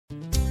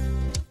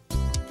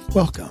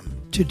Welcome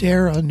to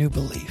Dare a New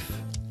Belief,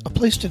 a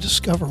place to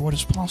discover what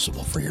is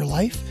possible for your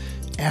life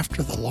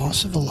after the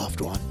loss of a loved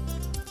one,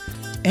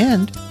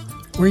 and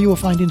where you will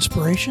find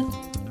inspiration,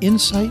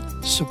 insight,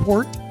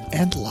 support,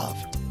 and love,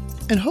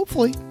 and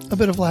hopefully a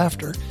bit of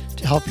laughter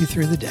to help you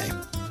through the day.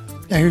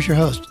 Now here's your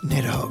host,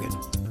 Nada Hogan.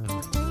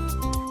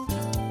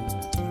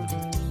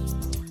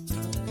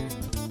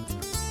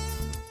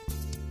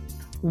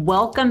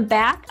 Welcome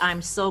back.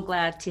 I'm so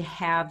glad to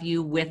have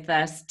you with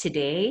us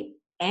today.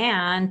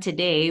 And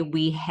today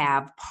we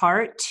have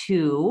part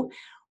 2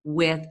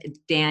 with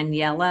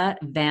Daniela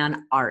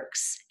Van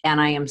Arks.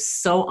 And I am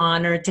so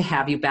honored to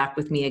have you back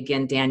with me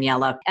again,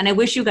 Daniela. And I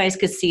wish you guys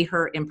could see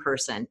her in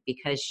person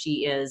because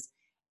she is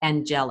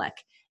angelic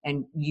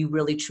and you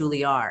really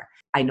truly are.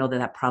 I know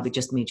that probably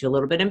just made you a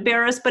little bit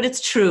embarrassed, but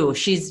it's true.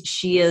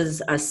 She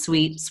is a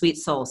sweet, sweet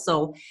soul.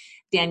 So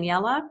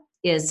Daniela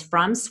is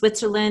from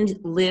Switzerland,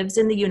 lives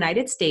in the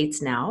United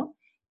States now.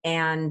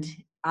 And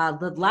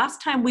the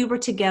last time we were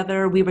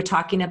together, we were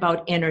talking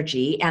about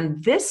energy.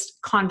 And this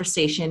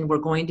conversation, we're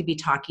going to be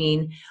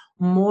talking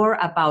more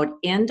about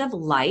end of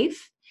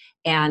life.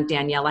 And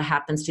Daniela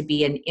happens to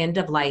be an end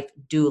of life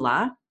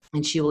doula,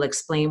 and she will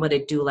explain what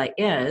a doula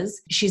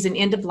is. She's an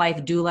end of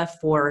life doula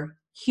for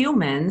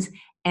humans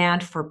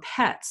and for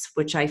pets,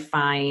 which I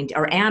find,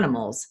 or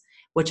animals,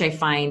 which I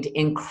find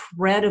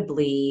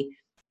incredibly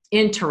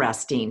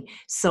interesting.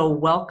 So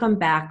welcome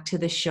back to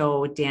the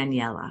show,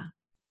 Daniela.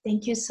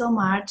 Thank you so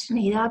much,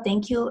 Nada.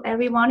 Thank you,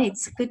 everyone.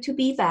 It's good to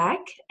be back.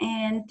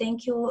 And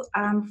thank you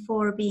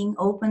for being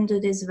open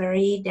to this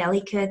very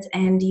delicate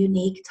and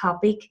unique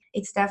topic.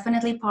 It's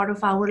definitely part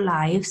of our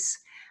lives,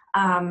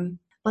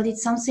 but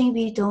it's something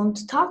we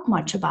don't talk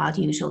much about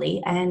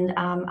usually. And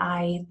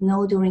I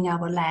know during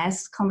our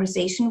last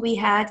conversation we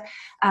had,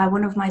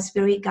 one of my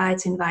spirit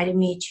guides invited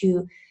me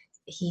to,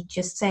 he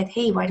just said,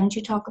 hey, why don't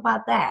you talk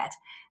about that?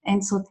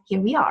 And so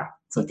here we are.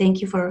 So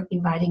thank you for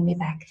inviting me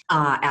back.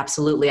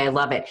 Absolutely. I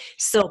love it.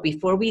 So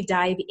before we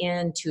dive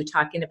into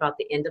talking about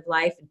the end of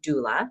life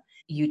doula,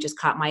 you just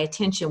caught my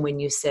attention when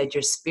you said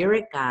your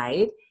spirit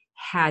guide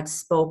had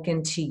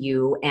spoken to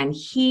you and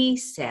he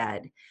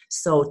said,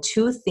 so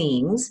 2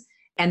 things,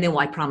 and then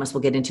I promise we'll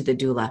get into the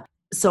doula.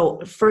 So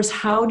first,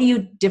 how do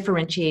you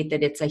differentiate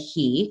that it's a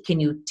he? Can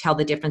you tell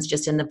the difference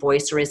just in the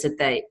voice, or is it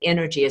the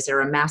energy? Is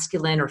there a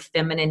masculine or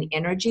feminine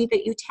energy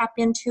that you tap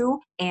into?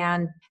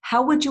 And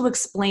how would you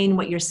explain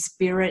what your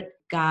spirit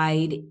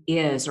guide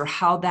is, or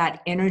how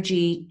that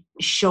energy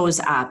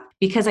shows up?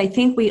 Because I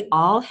think we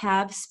all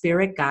have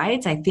spirit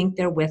guides. I think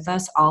they're with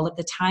us all of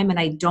the time. And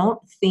I don't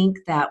think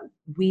that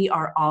we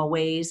are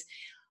always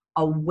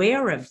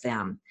aware of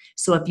them.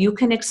 So if you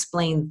can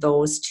explain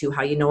those 2,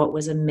 how you know it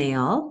was a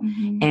male,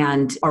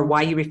 and or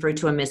why you refer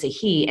to him as a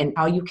he, and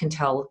how you can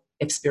tell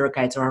if spirit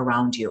guides are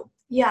around you.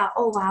 Yeah.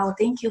 Oh, wow.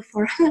 Thank you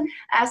for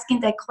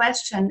asking that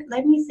question.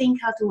 Let me think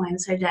how to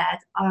answer that.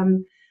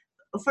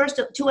 First,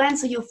 to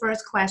answer your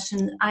first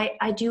question,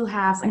 I do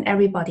have, and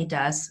everybody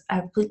does,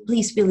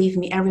 please believe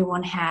me,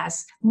 everyone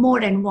has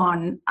more than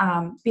one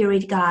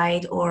spirit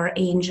guide or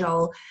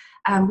angel.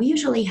 We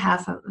usually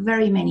have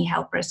very many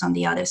helpers on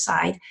the other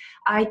side.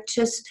 I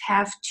just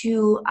have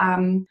to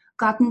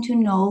gotten to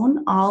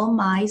know all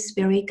my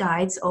spirit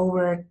guides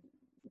over,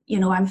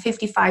 I'm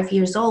 55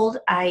 years old.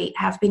 I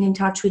have been in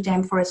touch with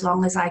them for as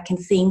long as I can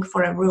think,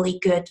 for a really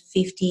good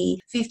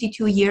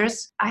 52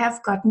 years. I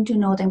have gotten to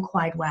know them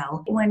quite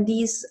well. When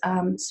these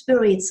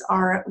spirits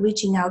are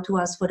reaching out to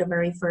us for the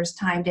very first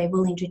time, they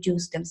will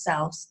introduce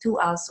themselves to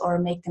us or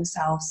make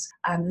themselves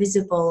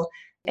visible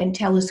and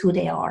tell us who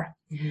they are.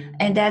 Mm-hmm.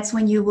 And that's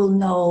when you will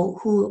know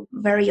who.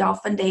 Very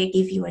often they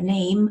give you a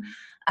name,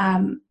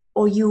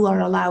 or you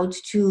are allowed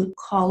to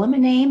call them a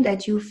name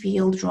that you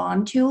feel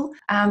drawn to,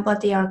 but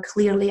they are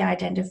clearly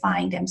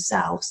identifying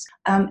themselves.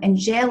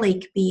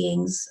 Angelic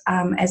beings,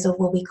 as of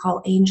what we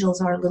call angels,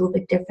 are a little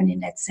bit different in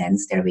that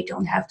sense. There we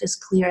don't have this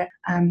clear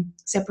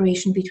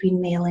separation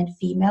between male and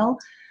female.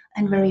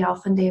 And very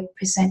often they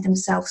present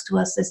themselves to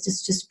us as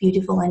this just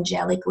beautiful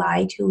angelic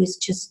light who is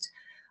just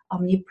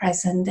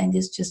omnipresent and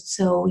is just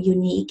so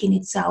unique in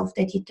itself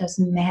that it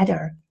doesn't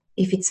matter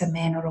if it's a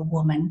man or a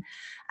woman.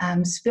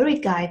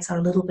 Spirit guides are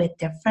a little bit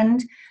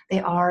different.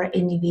 They are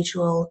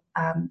individual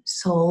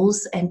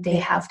souls and they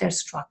have their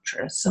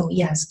structure. So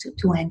yes,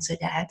 to answer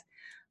that.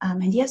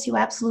 And yes, you're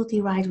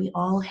absolutely right. We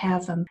all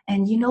have them.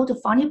 And the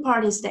funny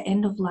part is the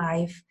end of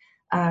life,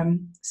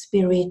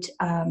 spirit,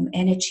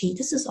 energy.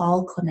 This is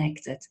all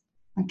connected.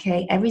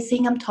 Okay,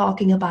 everything I'm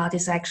talking about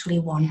is actually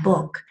one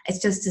book. It's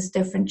just these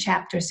different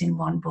chapters in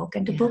one book.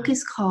 And the book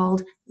is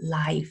called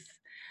Life.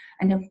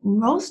 And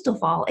most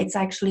of all, it's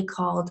actually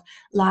called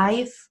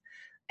Life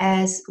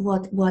as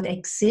what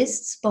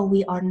exists, but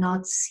we are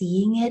not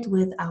seeing it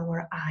with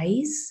our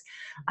eyes,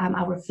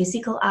 our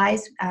physical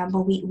eyes,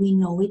 but we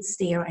know it's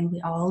there and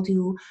we all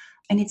do.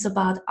 And it's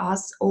about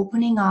us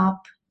opening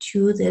up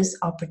to this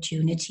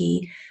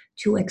opportunity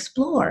to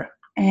explore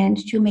and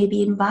to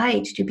maybe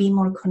invite to be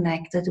more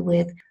connected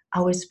with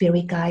our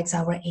spirit guides,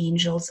 our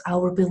angels,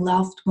 our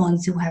beloved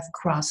ones who have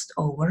crossed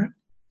over.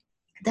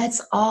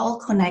 That's all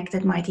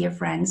connected, my dear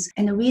friends.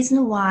 And the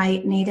reason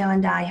why Neda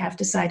and I have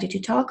decided to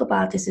talk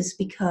about this is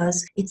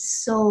because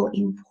it's so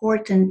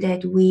important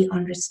that we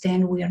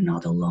understand we are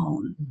not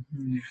alone.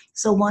 Mm-hmm.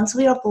 So once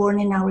we are born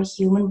in our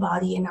human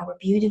body, in our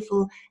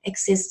beautiful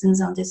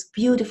existence on this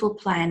beautiful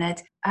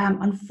planet,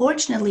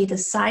 unfortunately, the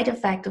side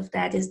effect of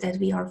that is that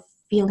we are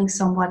feeling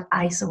somewhat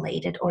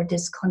isolated or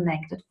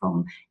disconnected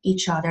from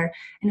each other.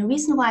 And the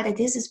reason why that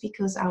is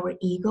because the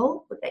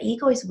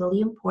ego is really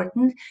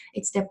important.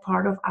 It's that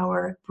part of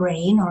our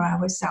brain or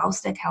ourselves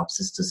that helps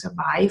us to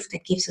survive,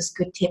 that gives us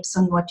good tips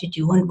on what to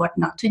do and what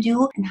not to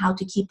do, and how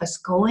to keep us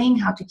going,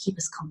 how to keep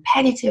us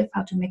competitive,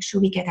 how to make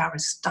sure we get our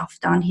stuff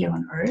done here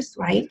on Earth,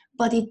 right?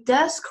 But it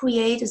does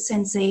create a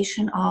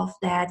sensation of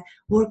that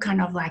we're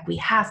kind of like, we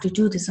have to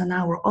do this on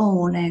our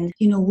own, and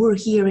we're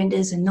here in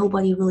this and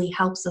nobody really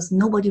helps us,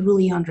 nobody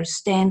really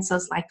understands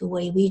us like the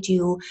way we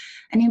do.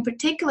 And in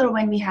particular,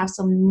 when we have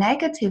some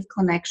negative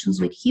connections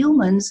with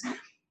humans,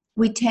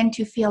 we tend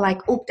to feel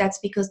like, oh, that's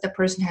because the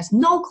person has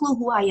no clue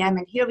who I am,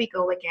 and here we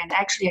go again.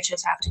 Actually, I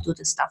just have to do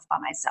this stuff by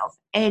myself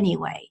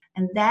anyway.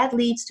 And that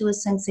leads to a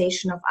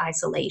sensation of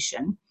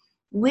isolation,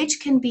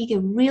 which can be a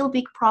real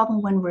big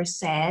problem when we're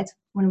sad,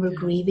 when we're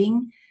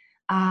grieving,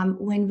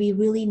 when we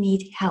really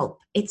need help.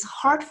 It's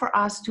hard for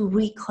us to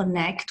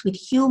reconnect with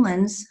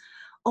humans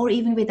or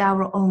even with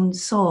our own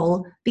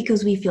soul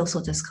because we feel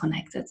so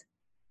disconnected.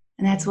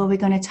 And that's what we're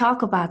going to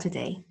talk about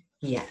today.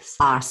 Yes.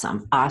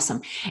 Awesome.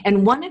 Awesome.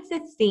 And one of the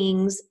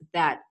things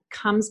that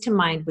comes to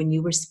mind when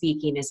you were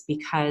speaking is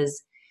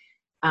because,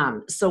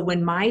 so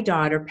when my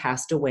daughter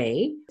passed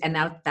away, and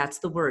that's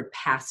the word,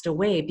 passed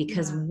away,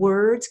 because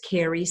words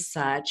carry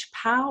such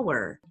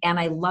power. And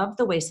I love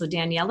the way, so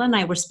Daniela and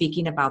I were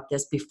speaking about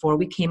this before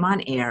we came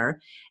on air,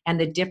 and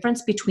the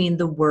difference between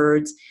the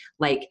words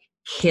like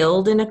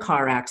killed in a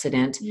car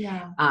accident,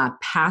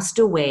 passed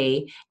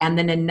away, and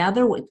then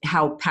another,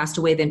 how passed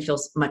away then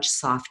feels much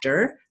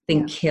softer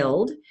than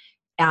killed.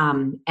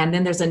 And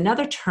then there's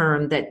another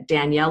term that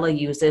Daniela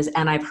uses,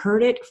 and I've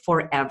heard it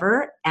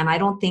forever, and I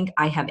don't think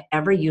I have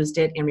ever used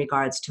it in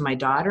regards to my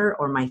daughter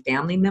or my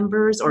family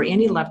members or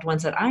any loved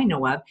ones that I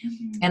know of.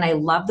 And I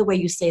love the way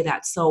you say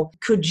that. So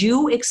could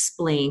you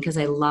explain, because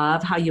I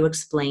love how you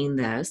explain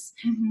this,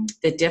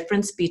 the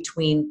difference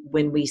between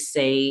when we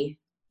say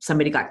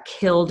somebody got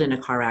killed in a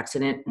car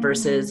accident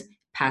versus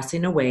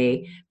passing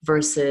away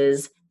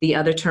versus the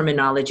other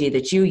terminology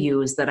that you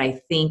use that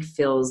I think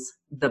feels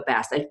the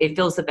best. It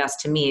feels the best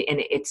to me.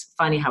 And it's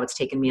funny how it's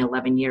taken me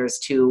 11 years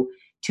to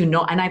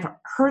know. And I've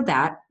heard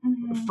that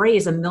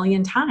phrase a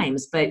million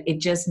times, but it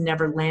just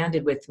never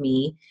landed with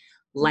me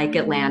like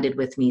it landed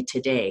with me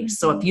today.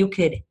 So if you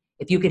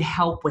could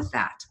help with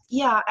that.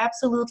 Yeah,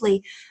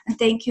 absolutely. And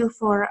thank you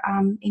for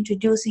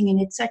introducing in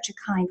it such a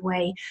kind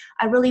way.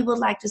 I really would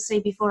like to say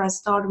before I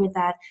start with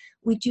that,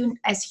 we do,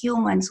 as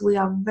humans, we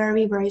are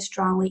very, very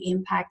strongly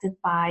impacted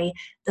by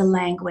the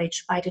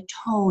language, by the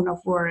tone of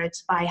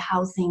words, by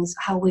how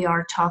we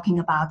are talking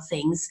about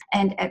things.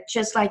 And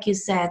just like you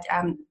said,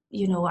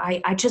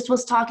 I just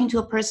was talking to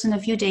a person a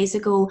few days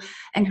ago,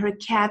 and her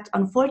cat,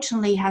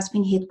 unfortunately, has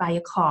been hit by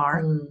a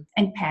car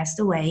and passed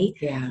away.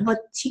 Yeah. But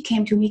she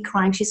came to me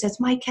crying. She says,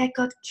 my cat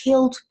got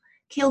killed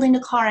in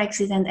a car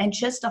accident. And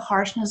just the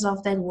harshness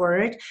of that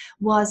word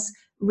was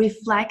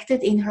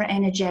reflected in her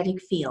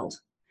energetic field.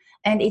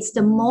 And it's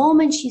the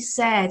moment she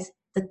said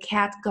the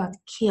cat got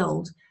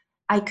killed,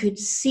 I could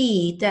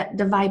see that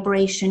the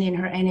vibration in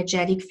her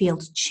energetic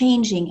field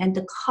changing and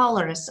the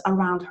colors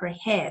around her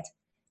head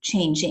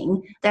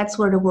changing. That's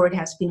where the word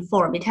has been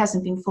formed. It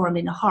hasn't been formed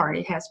in the heart.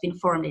 It has been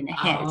formed in the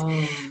head.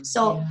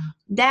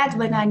 That's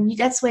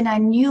when I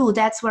knew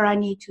that's where I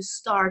need to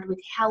start with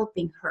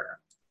helping her,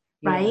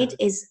 right?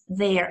 Is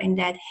there in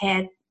that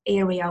head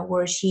area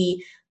where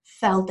she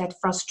felt that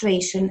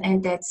frustration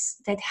and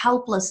that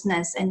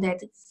helplessness and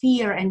that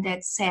fear and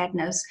that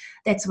sadness.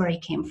 That's where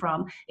it came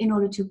from. In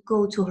order to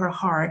go to her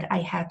heart, I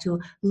had to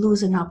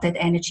loosen up that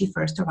energy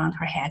first around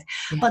her head.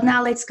 But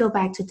now let's go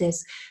back to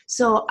this.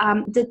 So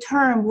the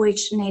term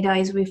which Neda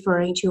is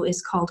referring to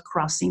is called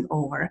crossing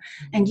over.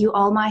 And you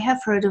all might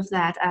have heard of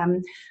that.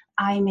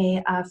 I'm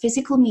a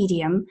physical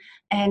medium,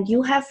 and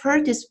you have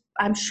heard this,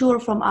 I'm sure,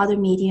 from other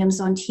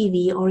mediums on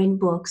TV or in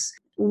books.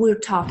 We're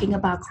talking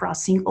about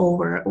crossing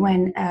over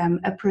when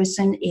a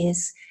person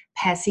is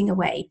passing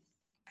away.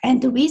 And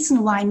the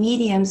reason why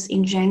mediums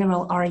in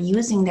general are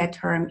using that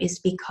term is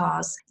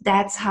because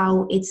that's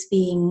how it's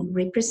being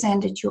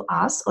represented to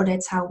us, or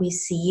that's how we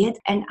see it.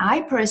 And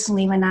I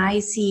personally, when I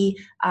see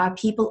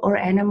people or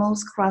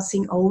animals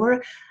crossing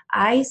over,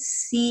 I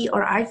see,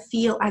 or I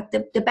feel like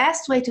the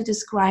best way to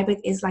describe it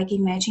is like,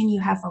 imagine you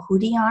have a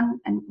hoodie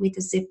on and with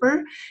a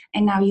zipper,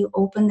 and now you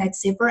open that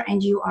zipper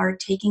and you are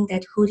taking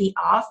that hoodie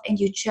off and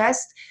you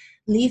just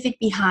leave it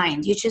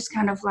behind. You just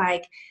kind of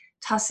like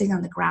toss it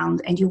on the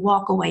ground and you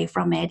walk away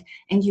from it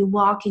and you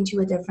walk into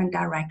a different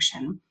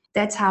direction.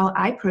 That's how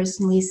I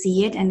personally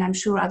see it, and I'm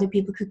sure other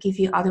people could give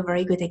you other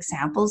very good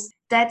examples.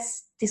 That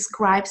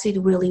describes it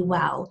really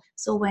well.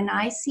 So when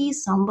I see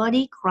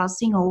somebody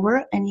crossing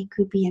over, and it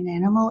could be an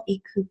animal,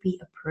 it could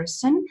be a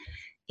person,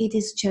 it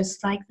is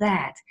just like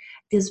that.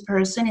 This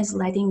person is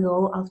letting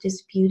go of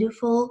this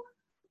beautiful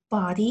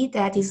body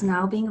that is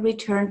now being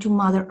returned to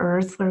Mother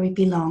Earth, where it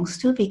belongs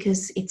to,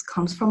 because it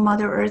comes from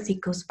Mother Earth,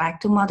 it goes back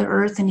to Mother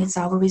Earth, and it's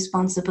our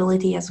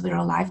responsibility as we're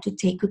alive to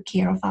take good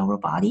care of our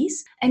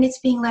bodies. And it's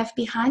being left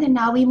behind, and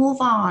now we move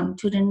on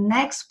to the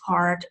next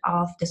part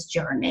of this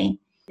journey.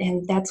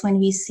 And that's when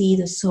we see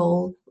the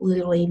soul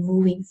literally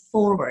moving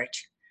forward.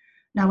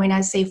 Now, when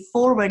I say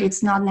forward,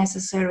 it's not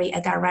necessarily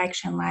a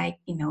direction like,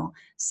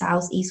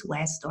 south, east,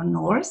 west, or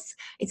north.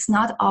 It's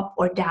not up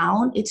or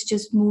down. It's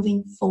just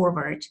moving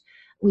forward,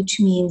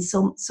 which means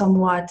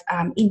somewhat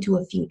into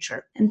a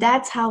future. And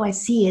that's how I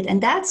see it.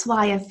 And that's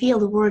why I feel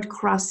the word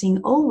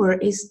crossing over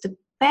is the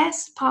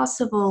best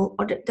possible,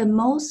 or the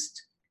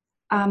most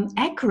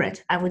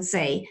accurate, I would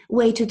say,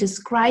 way to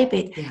describe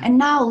it. Yeah. And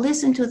now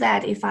listen to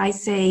that. If I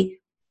say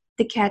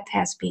the cat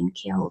has been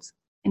killed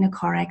in a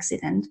car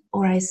accident,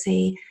 or I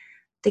say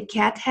the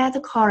cat had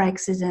a car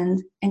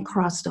accident and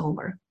crossed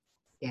over.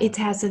 Yeah. It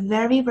has a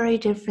very, very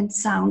different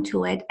sound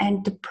to it.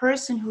 And the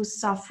person who's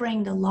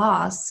suffering the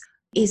loss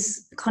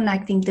is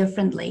connecting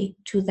differently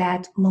to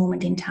that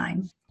moment in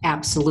time.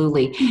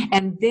 Absolutely.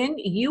 And then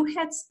you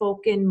had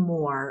spoken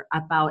more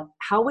about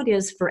how it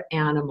is for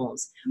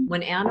animals.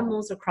 When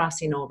animals are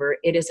crossing over,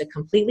 it is a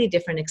completely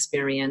different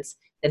experience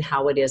than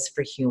how it is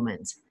for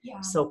humans. Yeah.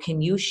 So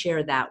can you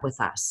share that with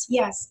us?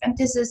 Yes, and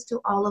this is to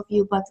all of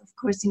you, but of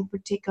course in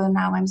particular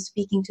now I'm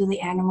speaking to the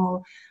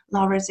animal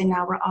lovers in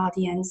our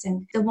audience.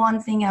 And the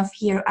one thing I've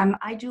here,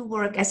 I do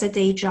work as a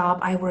day job.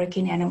 I work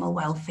in animal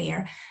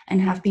welfare and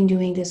have been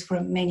doing this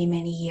for many,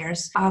 many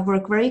years. I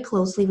work very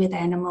closely with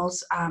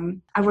animals.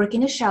 I work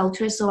in a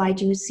shelter, so I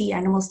do see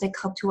animals that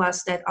come to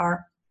us that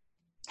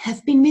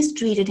have been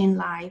mistreated in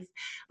life.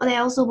 But I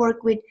also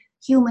work with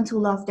humans who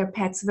love their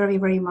pets very,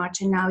 very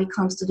much. And now it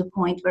comes to the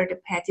point where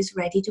the pet is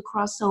ready to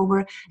cross over,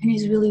 and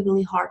it's really,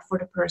 really hard for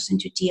the person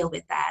to deal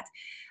with that.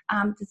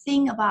 The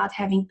thing about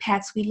having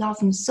pets, we love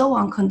them so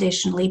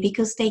unconditionally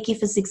because they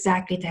give us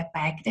exactly that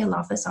back. They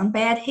love us on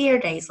bad hair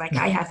days, like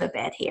I have a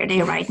bad hair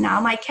day right now.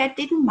 My cat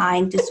didn't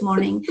mind this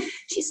morning.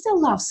 She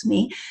still loves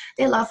me.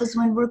 They love us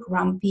when we're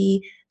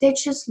grumpy. They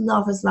just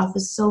love us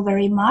so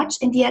very much.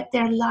 And yet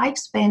their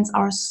lifespans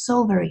are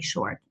so very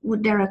short.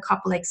 There are a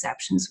couple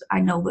exceptions.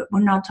 I know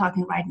we're not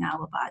talking right now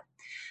about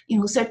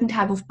certain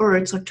type of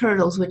birds or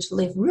turtles which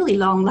live really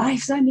long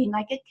lives. I mean,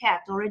 like a cat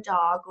or a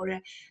dog or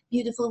a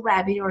beautiful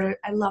rabbit or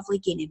a lovely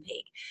guinea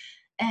pig.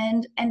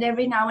 And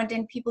every now and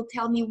then people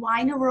tell me,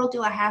 why in the world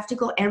do I have to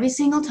go every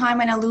single time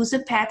when I lose a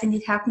pet? And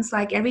it happens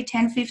like every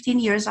 10, 15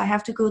 years, I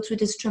have to go through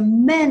this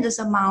tremendous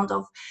amount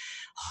of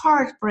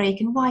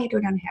heartbreak, and why do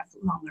they have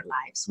longer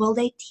lives? Well,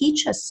 they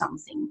teach us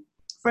something.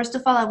 First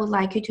of all, I would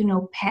like you to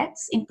know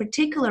pets, in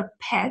particular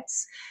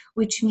pets,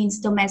 which means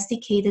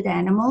domesticated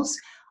animals,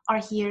 are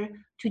here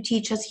to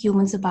teach us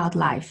humans about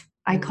life.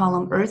 I call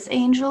them earth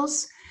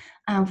angels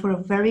for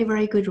a very,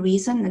 very good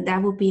reason, and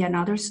that would be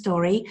another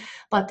story.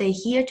 But they're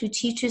here to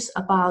teach us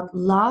about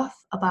love,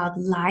 about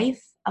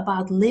life,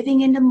 about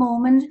living in the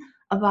moment,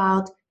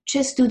 about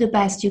just do the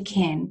best you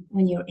can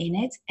when you're in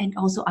it, and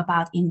also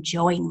about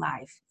enjoying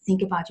life.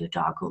 Think about your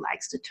dog who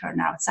likes to turn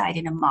outside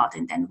in the mud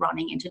and then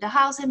running into the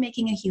house and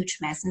making a huge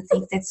mess and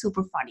think that's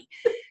super funny.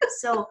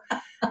 So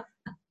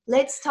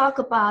let's talk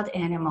about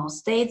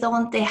animals. They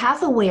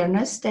have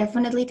awareness.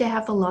 Definitely they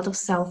have a lot of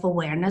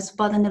self-awareness,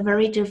 but on a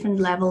very different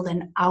level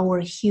than our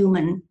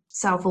human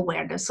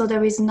self-awareness. So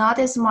there is not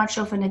as much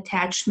of an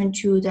attachment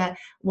to the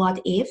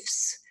what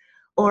ifs,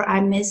 or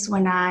I miss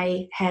when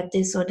I had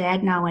this or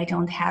that, now I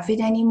don't have it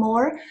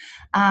anymore.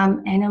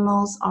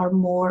 Animals are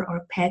more,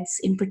 or pets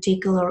in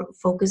particular,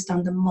 focused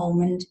on the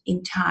moment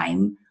in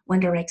time when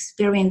they're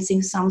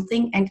experiencing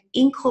something and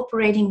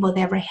incorporating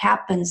whatever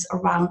happens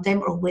around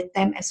them or with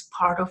them as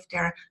part of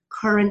their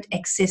current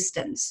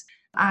existence.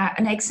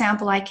 An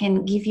example I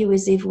can give you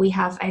is if we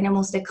have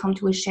animals that come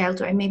to a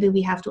shelter and maybe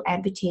we have to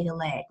amputate a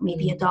leg,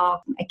 maybe a dog.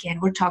 Again,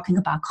 we're talking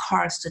about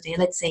cars today.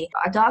 Let's say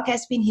a dog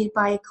has been hit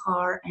by a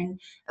car and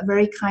a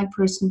very kind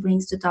person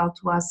brings the dog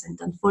to us, and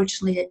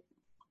unfortunately,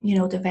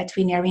 the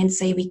veterinarians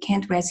say we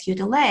can't rescue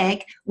the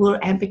leg, we're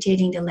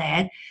amputating the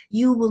leg.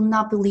 You will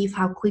not believe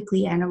how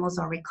quickly animals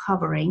are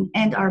recovering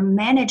and are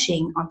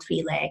managing on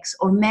 3 legs,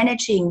 or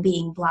managing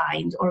being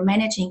blind, or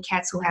managing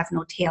cats who have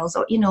no tails,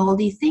 or, all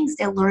these things.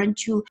 They learn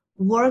to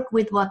work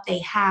with what they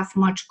have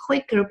much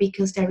quicker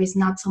because there is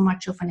not so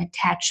much of an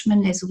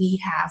attachment as we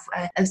have,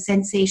 a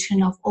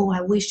sensation of, oh,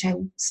 I wish I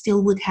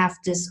still would have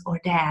this or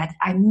that.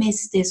 I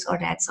miss this or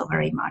that so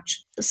very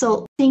much.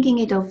 So thinking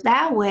it of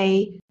that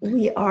way,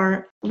 we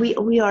are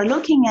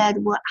looking at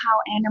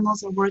how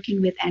animals are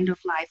working with end of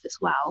life as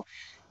well.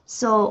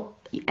 So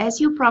as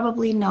you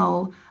probably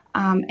know,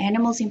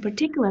 animals, in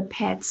particular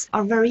pets,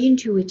 are very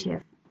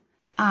intuitive.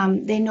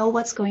 They know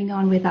what's going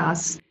on with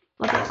us,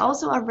 but they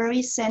also are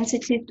very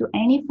sensitive to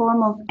any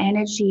form of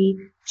energy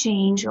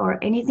change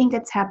or anything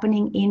that's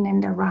happening in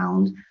and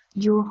around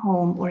your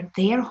home or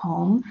their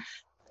home.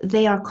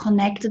 They are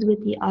connected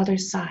with the other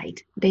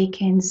side. They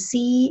can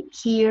see,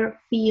 hear,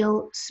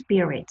 feel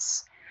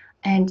spirits.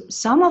 And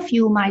some of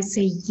you might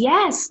say,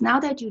 yes, now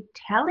that you're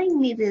telling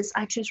me this,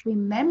 I just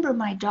remember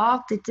my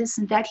dog did this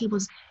and that. He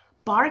was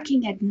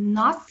barking at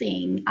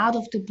nothing out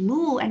of the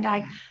blue, and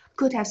I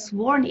could have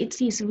sworn it's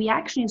his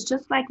reaction. It's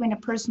just like when a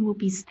person would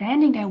be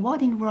standing there,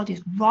 what in the world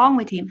is wrong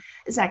with him?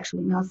 There's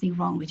actually nothing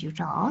wrong with your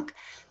dog.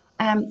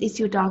 It's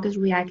your dog is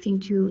reacting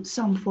to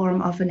some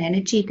form of an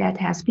energy that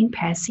has been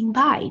passing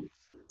by.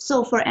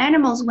 So for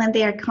animals, when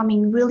they are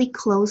coming really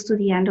close to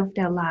the end of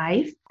their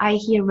life, I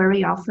hear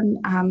very often,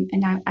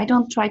 and I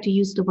don't try to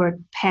use the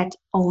word pet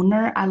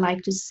owner. I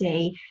like to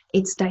say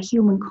it's the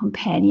human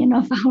companion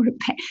of our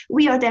pet.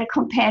 We are their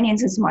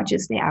companions as much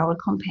as they are our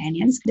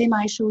companions. They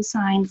might show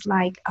signs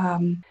like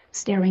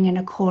staring in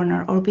a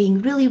corner or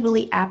being really,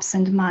 really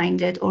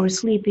absent-minded or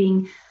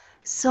sleeping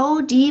so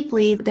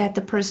deeply that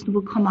the person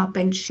will come up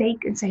and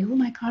shake and say, oh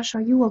my gosh,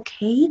 are you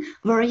okay?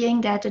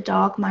 Worrying that the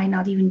dog might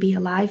not even be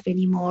alive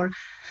anymore.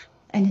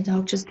 And the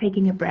dog just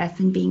taking a breath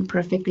and being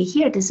perfectly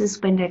here. This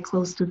is when they're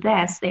close to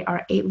death. They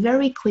are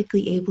very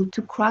quickly able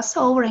to cross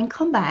over and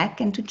come back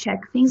and to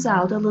check things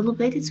out a little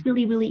bit. It's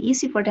really, really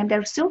easy for them.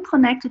 They're still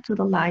connected to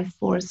the life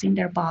force in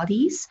their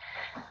bodies.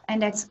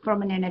 And that's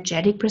from an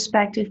energetic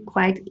perspective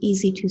quite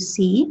easy to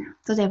see.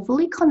 So they're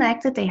fully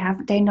connected.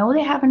 They know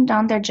they haven't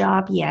done their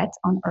job yet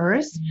on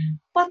Earth,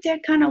 but they're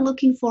kind of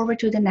looking forward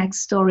to the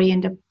next story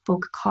in the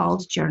book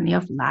called Journey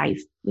of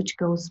Life, which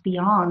goes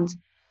beyond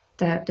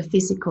the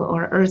physical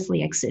or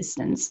earthly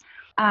existence.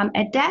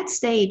 At that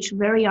stage,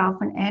 very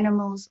often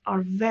animals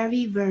are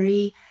very,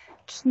 very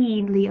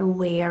keenly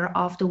aware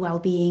of the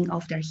well-being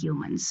of their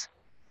humans.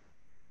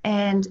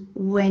 And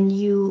when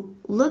you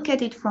look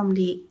at it from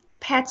the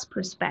pet's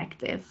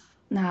perspective,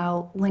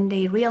 now when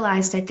they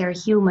realize that their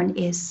human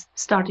is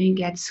starting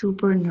to get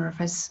super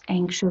nervous,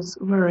 anxious,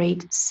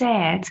 worried,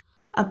 sad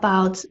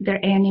about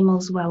their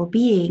animal's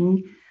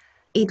well-being,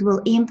 it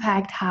will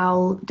impact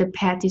how the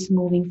pet is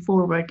moving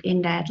forward in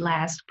that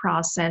last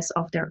process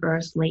of their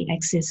earthly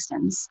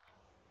existence,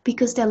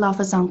 because they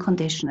love us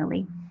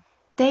unconditionally.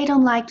 They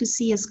don't like to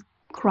see us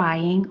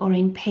crying or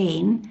in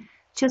pain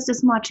just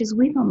as much as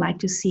we don't like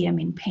to see them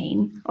in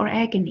pain or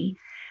agony.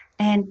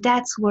 And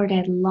that's where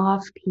that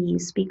love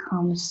piece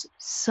becomes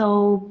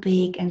so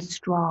big and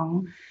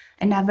strong.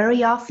 And I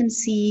very often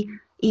see,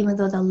 even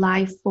though the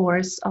life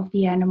force of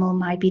the animal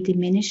might be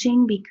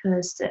diminishing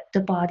because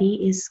the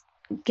body is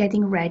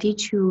getting ready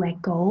to let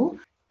go,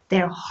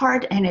 their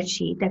heart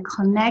energy, the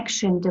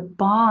connection, the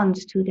bond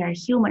to their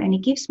human. And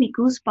it gives me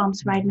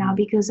goosebumps right now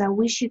because I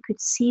wish you could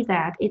see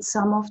that. It's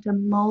some of the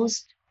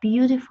most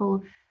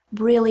beautiful,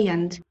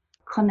 brilliant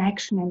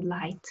connection and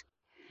light.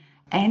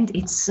 And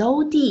it's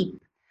so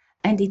deep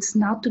and it's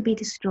not to be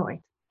destroyed.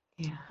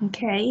 Yeah.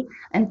 Okay.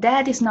 And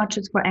that is not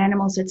just for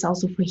animals, it's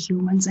also for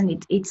humans.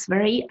 And it's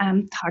very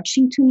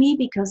touching to me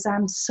because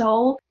I'm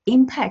so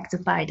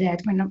impacted by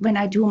that when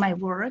I do my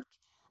work.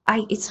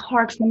 It's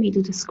hard for me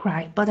to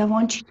describe, but I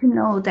want you to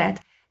know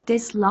that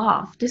this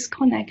love, this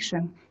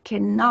connection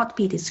cannot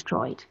be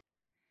destroyed.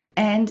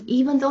 And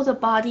even though the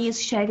body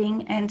is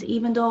shedding, and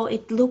even though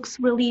it looks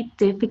really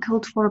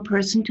difficult for a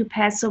person to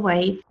pass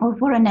away or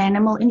for an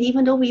animal, and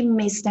even though we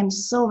miss them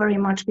so very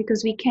much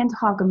because we can't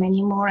hug them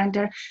anymore and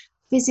their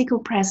physical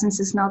presence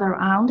is not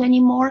around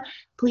anymore,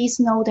 please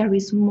know there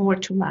is more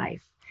to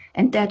life,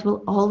 and that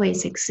will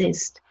always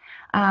exist.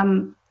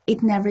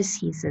 It never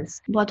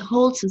ceases. What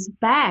holds us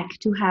back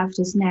to have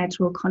this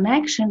natural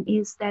connection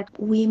is that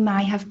we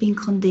might have been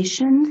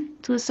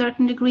conditioned to a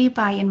certain degree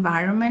by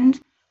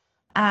environment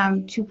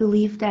to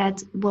believe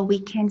that what we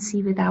can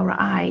see with our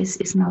eyes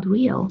is not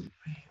real,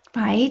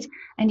 right?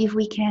 And if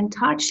we can't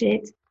touch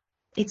it,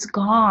 it's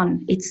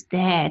gone, it's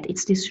dead,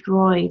 it's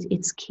destroyed,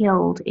 it's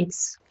killed,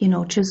 it's,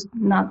 just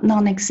not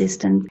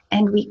non-existent.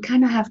 And we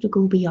kind of have to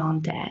go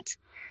beyond that.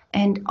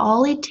 And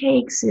all it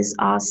takes is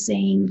us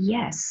saying,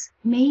 yes,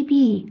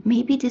 maybe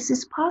this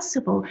is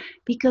possible.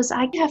 Because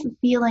I have a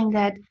feeling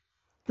that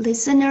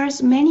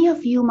listeners, many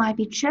of you might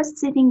be just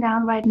sitting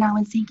down right now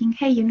and thinking,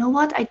 hey, you know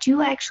what? I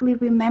do actually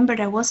remember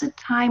there was a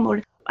time,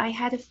 or I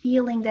had a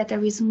feeling that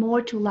there is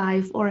more to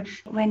life, or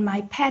when my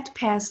pet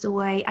passed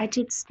away, I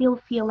did still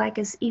feel like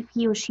as if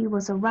he or she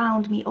was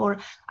around me, or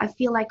I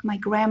feel like my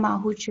grandma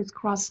who just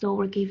crossed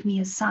over gave me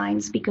a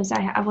signs because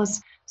I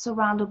was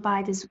surrounded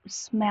by this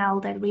smell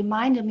that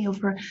reminded me of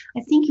her.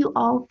 I think you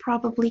all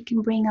probably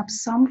can bring up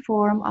some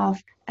form of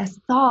a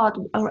thought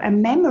or a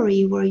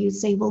memory where you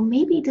say, well,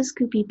 maybe this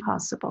could be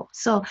possible.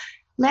 So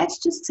let's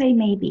just say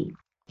maybe,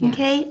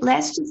 okay?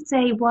 Let's just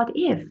say what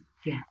if?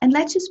 Yeah. And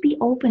let's just be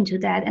open to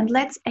that and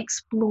let's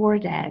explore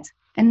that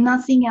and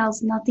nothing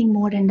else, nothing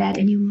more than that.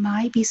 And you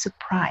might be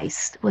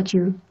surprised what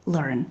you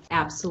learn.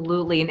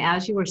 Absolutely. And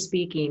as you were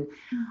speaking,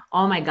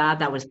 oh my God,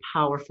 that was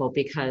powerful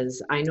because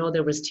I know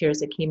there was tears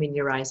that came in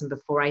your eyes. And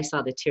before I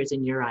saw the tears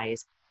in your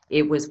eyes,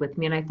 it was with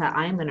me. And I thought,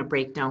 I'm going to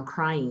break down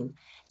crying.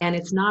 And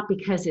it's not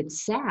because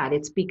it's sad.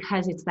 It's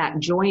because it's that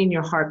joy in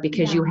your heart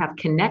because you have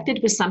connected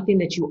with something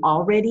that you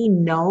already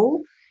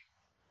know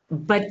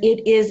but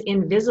it is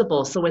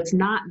invisible. So it's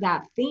not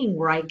that thing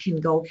where I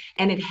can go,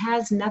 and it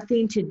has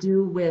nothing to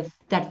do with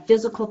that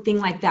physical thing,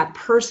 like that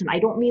person. I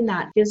don't mean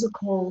that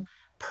physical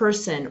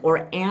person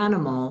or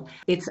animal.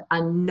 It's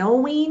a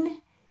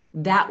knowing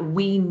that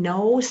we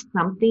know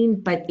something,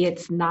 but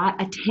it's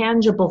not a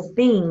tangible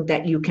thing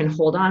that you can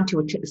hold on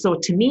to. So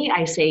to me,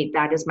 I say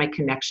that is my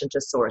connection to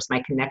source,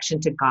 my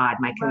connection to God,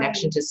 my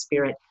connection to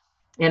spirit.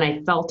 And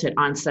I felt it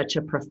on such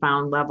a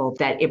profound level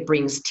that it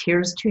brings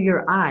tears to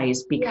your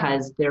eyes,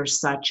 because there's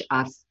such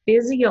a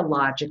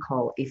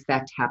physiological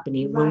effect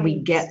happening when we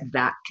get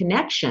that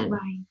connection.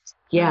 Right.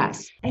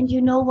 Yes. And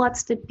you know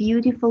what's the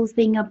beautiful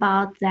thing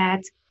about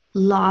that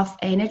love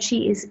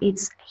energy is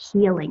it's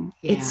healing.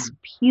 Yeah. It's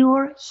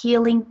pure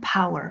healing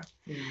power.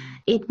 Yeah.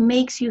 It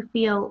makes you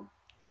feel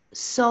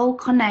so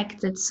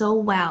connected so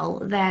well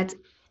that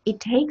it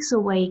takes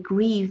away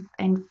grief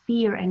and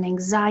fear and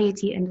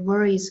anxiety and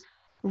worries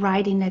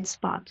right in that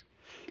spot.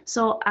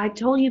 So I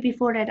told you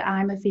before that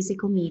I'm a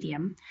physical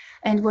medium,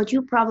 and what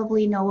you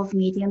probably know of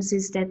mediums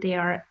is that they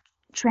are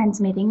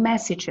transmitting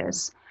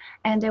messages.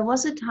 And there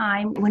was a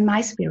time when my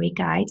spirit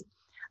guide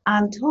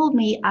told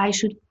me I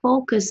should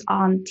focus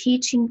on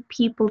teaching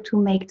people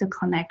to make the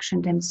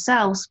connection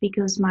themselves,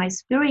 because my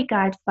spirit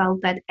guide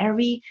felt that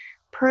every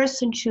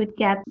person should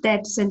get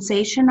that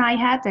sensation I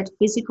had, that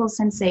physical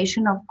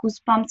sensation of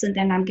goosebumps, and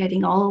then I'm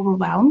getting all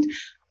overwhelmed.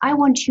 I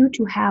want you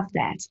to have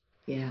that.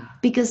 Yeah.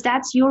 Because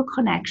that's your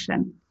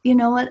connection. You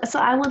know what? So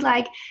I would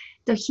like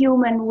the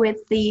human with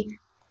the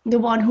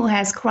one who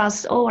has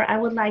crossed over. I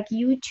would like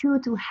you two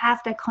to have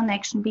that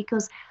connection,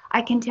 because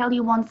I can tell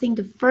you one thing,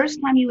 the first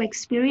time you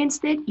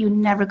experienced it, you're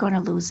never going to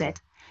lose it.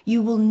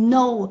 You will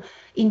know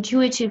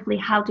intuitively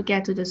how to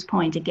get to this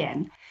point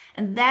again.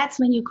 And that's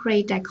when you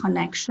create that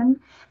connection.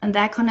 And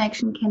that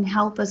connection can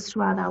help us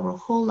throughout our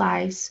whole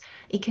lives.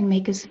 It can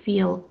make us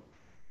feel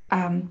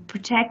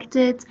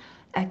protected,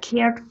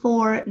 cared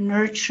for,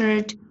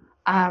 nurtured,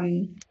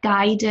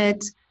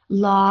 guided,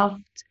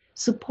 loved,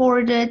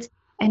 supported.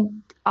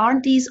 And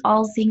aren't these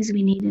all things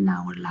we need in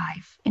our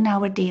life, in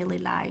our daily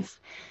life?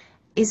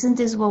 Isn't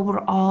this what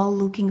we're all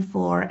looking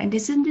for? And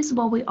isn't this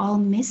what we're all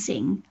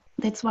missing?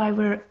 That's why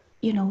we're,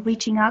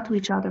 reaching out to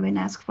each other and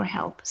ask for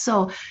help.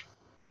 So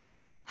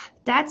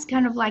that's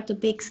kind of like the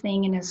big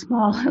thing in a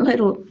small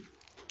little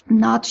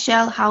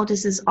nutshell, how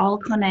this is all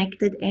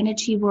connected,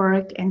 energy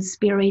work and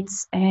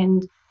spirits,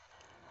 and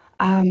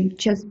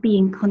just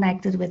being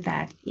connected with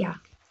that. Yeah.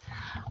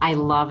 I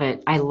love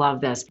it. I love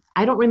this.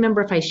 I don't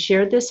remember if I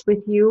shared this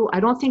with you. I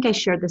don't think I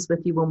shared this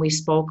with you when we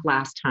spoke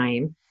last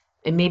time.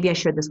 And maybe I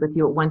shared this with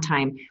you at one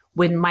time.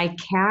 When my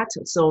cat,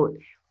 so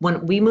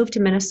when we moved to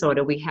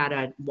Minnesota, we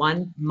had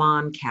one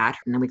mom cat,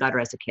 and then we got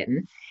her as a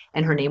kitten,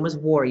 and her name was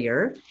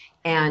Warrior.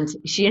 And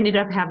she ended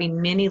up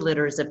having many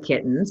litters of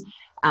kittens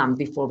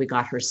before we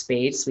got her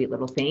spayed, sweet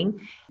little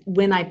thing.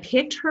 When I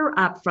picked her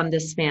up from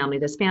this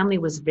family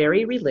was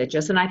very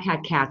religious, and I've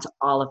had cats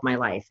all of my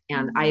life.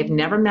 And I have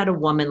never met a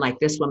woman like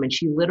this woman.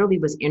 She literally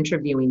was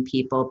interviewing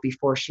people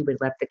before she would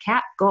let the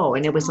cat go.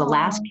 And it was the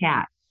last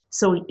cat.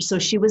 So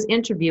she was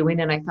interviewing,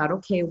 and I thought,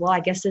 okay, well, I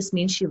guess this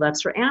means she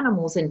loves her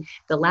animals. And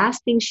the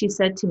last thing she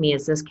said to me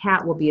is, this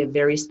cat will be a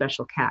very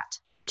special cat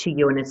to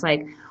you. And it's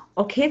like,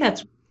 okay,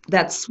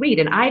 that's sweet.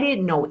 And I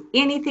didn't know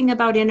anything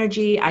about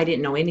energy. I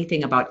didn't know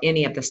anything about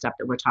any of the stuff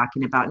that we're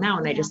talking about now.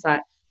 And I just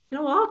thought,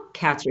 all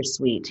cats are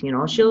sweet.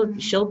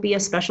 She'll be a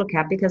special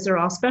cat because they're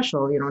all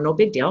special, no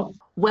big deal.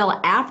 Well,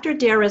 after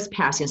Dara's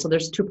passing, so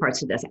there's two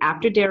parts to this.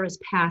 After Dara's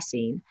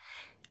passing,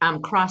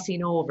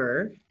 crossing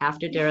over,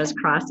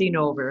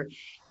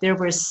 there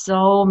were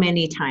so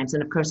many times,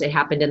 and of course it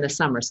happened in the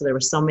summer, so there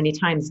were so many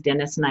times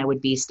Dennis and I would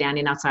be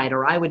standing outside,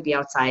 or I would be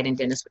outside and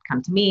Dennis would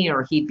come to me,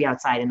 or he'd be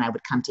outside and I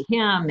would come to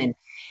him,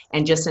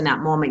 and just in that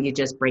moment you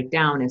just break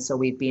down. And so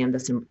we'd be in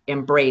this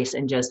embrace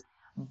and just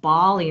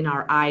bawling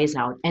our eyes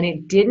out. And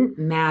it didn't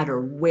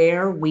matter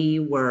where we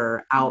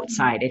were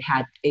outside.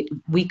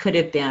 We could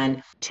have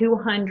been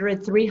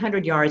 200,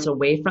 300 yards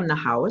away from the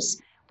house.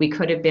 We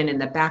could have been in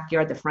the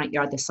backyard, the front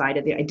yard, the side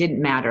of it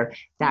didn't matter.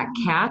 That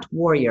cat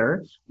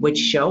Warrior would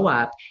show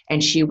up,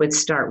 and she would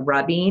start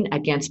rubbing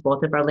against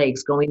both of our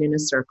legs, going in a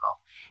circle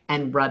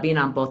and rubbing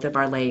on both of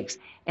our legs.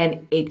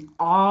 And it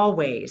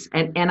always,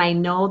 and I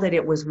know that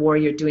it was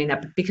Warrior doing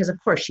that, because of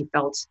course she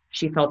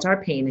felt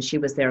our pain, and she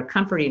was there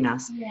comforting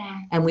us. Yeah.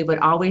 And we would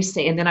always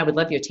say, and then I would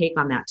love your take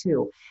on that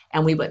too.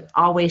 And we would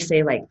always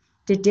say, like,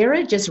 did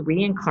Dara just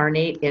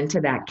reincarnate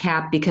into that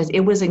cat? Because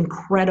it was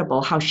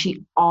incredible how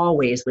she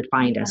always would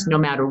find us, no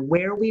matter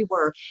where we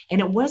were.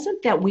 And it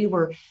wasn't that we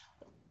were,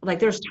 like,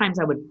 there's times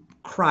I would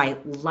cry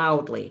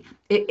loudly.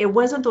 It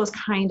wasn't those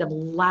kind of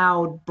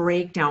loud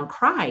breakdown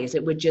cries.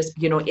 It would just,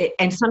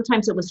 and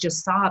sometimes it was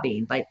just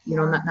sobbing, like,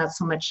 not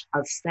so much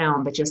of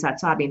sound, but just that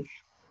sobbing.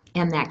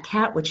 And that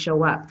cat would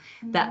show up.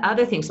 Mm-hmm. The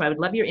other thing, so I would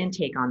love your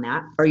intake on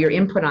that, or your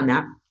input on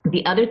that.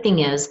 The other thing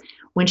is,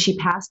 when she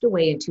passed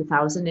away in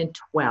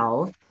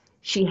 2012,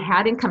 she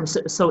hadn't come.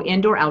 So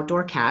indoor,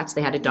 outdoor cats,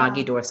 they had a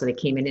doggy door, so they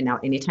came in and out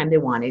anytime they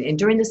wanted. And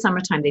during the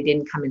summertime, they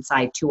didn't come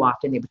inside too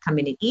often. They would come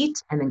in and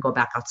eat and then go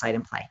back outside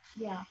and play.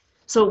 Yeah.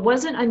 So it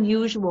wasn't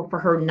unusual for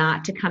her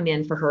not to come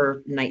in for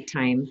her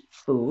nighttime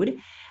food.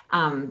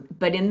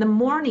 But in the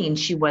morning,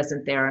 she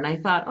wasn't there. And I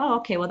thought, oh,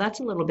 okay, well, that's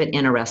a little bit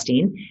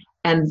interesting.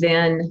 And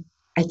then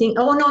I think,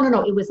 oh,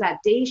 no. It was that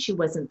day she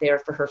wasn't there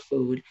for her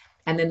food.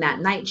 And then that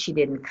night she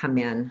didn't come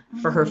in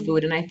for her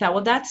food. And I thought,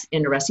 well, that's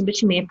interesting, but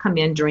she may have come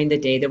in during the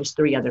day. There was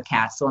 3 other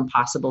cats, so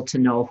impossible to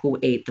know who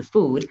ate the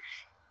food.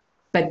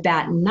 But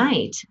that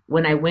night,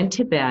 when I went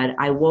to bed,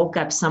 I woke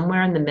up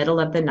somewhere in the middle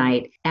of the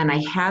night and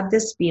I had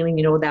this feeling,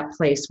 you know, that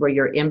place where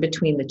you're in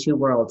between the two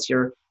worlds.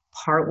 You're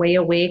partway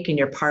awake and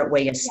you're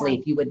partway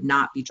asleep. Yeah. You would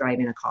not be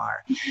driving a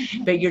car,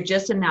 but you're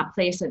just in that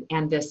place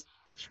and this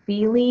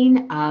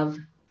feeling of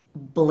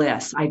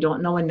bliss. I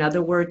don't know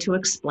another word to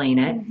explain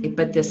it,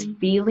 but this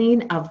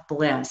feeling of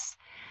bliss.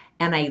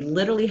 And I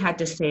literally had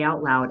to say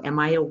out loud, am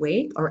I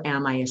awake or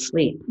am I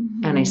asleep?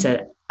 And I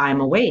said, I'm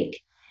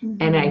awake.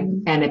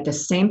 And at the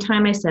same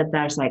time I said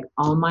that, I was like,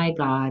 oh my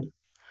God.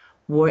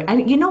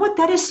 And you know what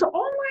that is? So,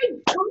 oh my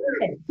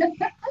God.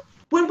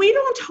 When we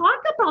don't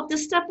talk about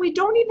this stuff, we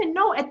don't even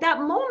know. At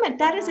that moment,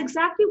 that is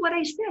exactly what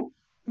I said.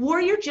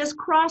 Warrior just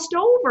crossed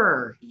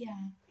over. Yeah.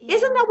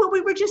 Isn't that what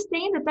we were just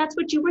saying? That's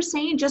what you were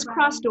saying, just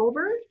crossed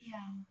over? Yeah.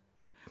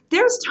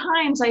 There's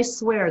times, I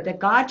swear, that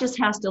God just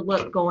has to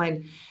look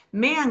going,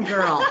 man,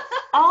 girl,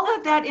 all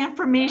of that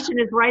information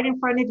is right in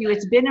front of you.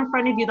 It's been in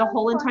front of you the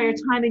whole entire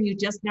time and you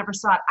just never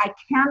saw it. I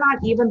cannot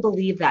even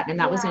believe that. And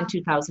that was in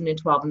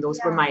 2012. And those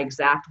were my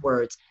exact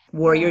words.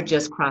 Warrior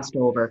just crossed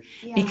over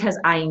because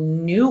I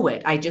knew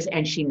it.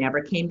 And she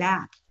never came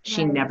back.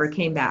 She never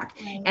came back.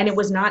 And it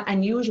was not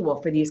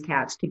unusual for these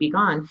cats to be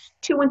gone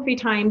 2 and 3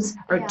 times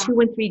or 2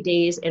 and 3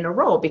 days in a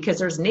row because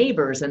there's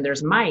neighbors and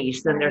there's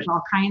mice and there's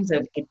all kinds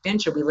of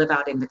adventure. We live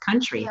out in the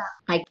country.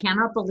 I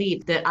cannot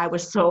believe that I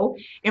was so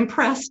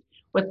impressed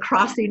with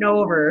crossing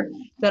over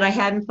that I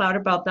hadn't thought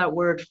about that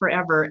word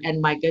forever.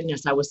 And my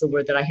goodness, that was the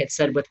word that I had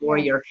said with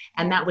Warrior.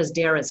 And that was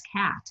Dara's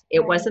cat.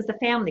 It wasn't the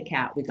family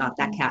cat. We got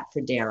that cat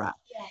for Dara.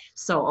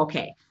 So,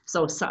 okay.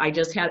 So I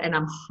just had, and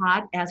I'm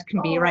hot as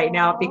can be right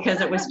now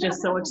because it was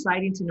just so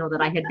exciting to know that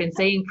I had been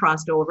saying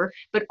crossed over,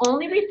 but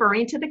only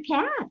referring to the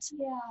cat.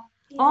 Yeah.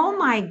 Oh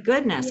my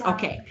goodness. Yeah.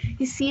 Okay.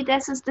 You see,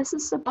 this is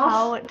the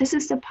power. This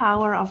is the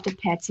power of the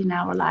pets in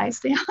our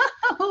lives.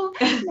 Oh,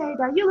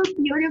 Neda, you look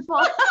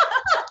beautiful.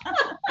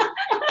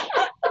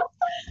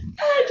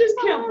 I just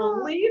can't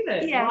believe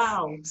it. Yes.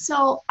 Wow.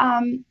 So,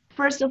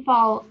 first of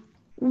all,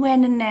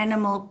 when an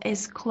animal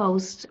is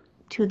close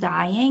to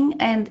dying,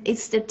 and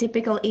it's the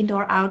typical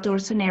indoor-outdoor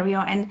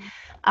scenario, and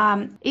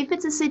if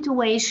it's a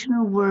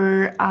situation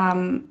where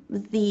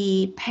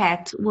the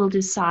pet will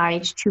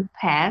decide to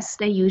pass,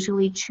 they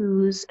usually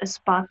choose a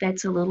spot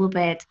that's a little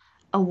bit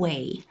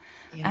away.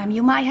 Yeah.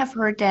 You might have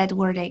heard that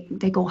where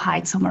they go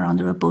hide somewhere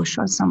under a bush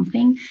or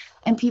something,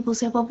 and people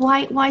say, well,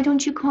 why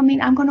don't you come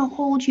in? I'm going to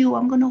hold you.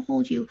 I'm going to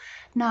hold you.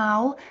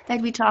 Now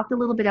that we talked a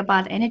little bit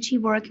about energy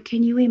work,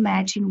 can you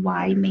imagine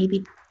why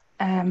maybe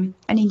an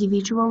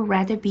individual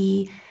rather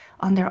be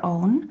on their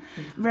own?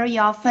 Mm-hmm. Very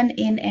often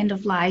in end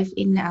of life,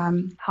 in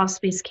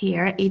hospice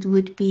care, it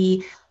would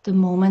be the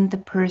moment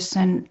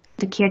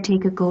the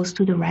caretaker goes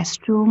to the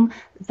restroom,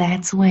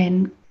 that's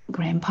when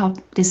Grandpa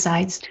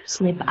decides to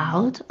slip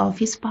out of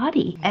his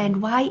body. And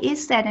why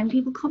is that? And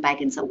people come back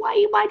and say,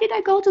 why did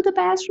I go to the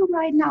bathroom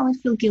right now and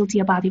feel guilty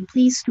about it?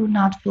 Please do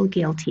not feel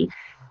guilty.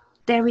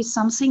 There is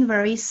something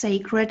very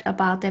sacred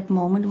about that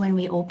moment when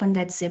we open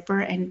that zipper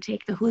and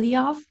take the hoodie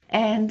off.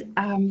 And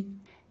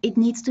it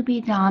needs to be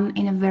done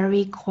in a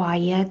very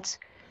quiet,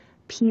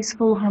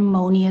 peaceful,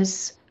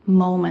 harmonious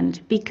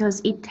moment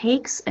because it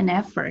takes an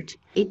effort.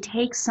 It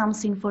takes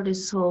something for the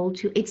soul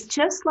to, it's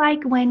just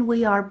like when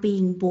we are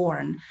being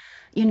born.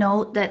 You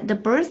know, that the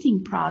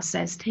birthing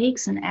process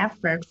takes an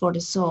effort for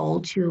the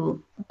soul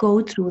to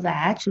go through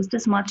that just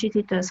as much as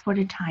it does for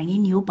the tiny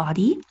new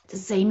body. The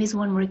same is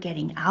when we're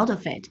getting out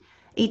of it.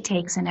 It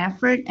takes an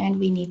effort and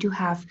we need to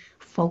have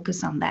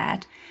focus on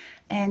that.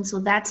 And so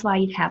that's why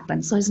it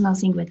happens. So it's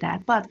nothing with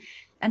that. But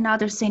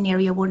another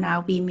scenario would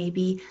now be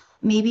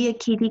maybe a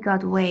kitty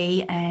got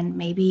away and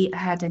maybe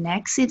had an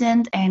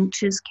accident and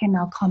just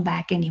cannot come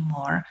back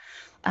anymore.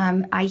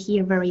 I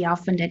hear very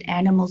often that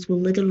animals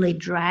will literally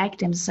drag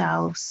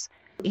themselves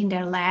in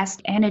their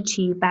last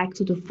energy back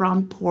to the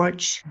front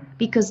porch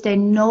because they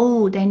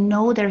know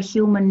their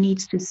human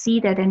needs to see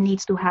that and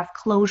needs to have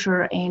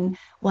closure in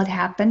what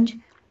happened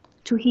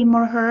to him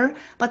or her,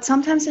 but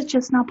sometimes it's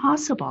just not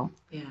possible.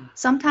 Yeah.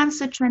 Sometimes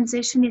the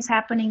transition is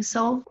happening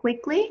so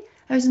quickly,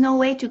 there's no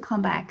way to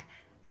come back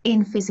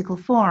in physical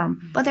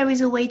form, but there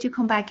is a way to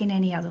come back in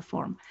any other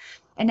form.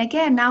 And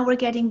again, now we're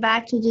getting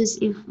back to this,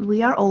 if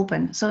we are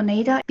open. So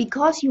Neda,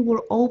 because you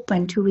were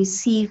open to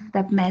receive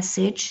that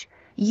message,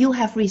 you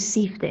have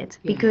received it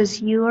because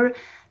your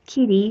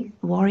kitty,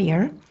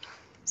 Warrior,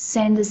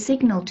 sent a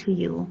signal to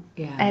you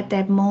at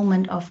that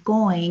moment of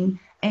going,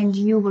 and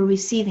you were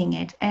receiving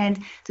it. And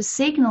the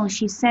signal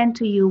she sent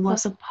to you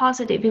was a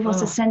positive, it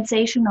was a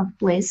sensation of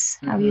bliss,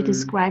 how you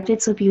described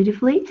it so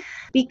beautifully,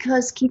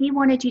 because Kitty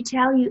wanted to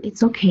tell you,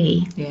 it's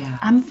okay,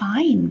 I'm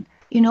fine.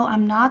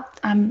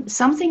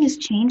 something is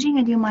changing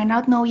and you might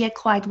not know yet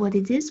quite what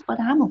it is, but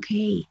I'm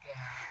okay.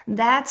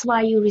 That's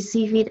why you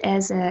receive it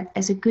as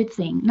a good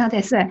thing, not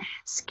as a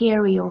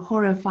scary or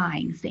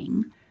horrifying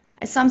thing.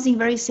 Something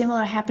very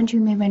similar happened to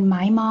me when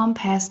my mom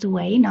passed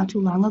away not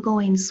too long ago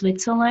in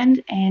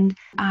Switzerland. And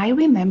I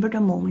remember the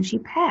moment she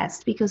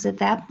passed because at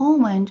that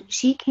moment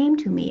she came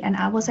to me and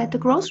I was at the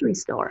grocery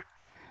store.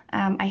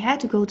 I had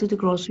to go to the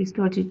grocery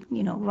store to,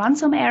 run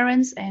some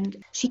errands.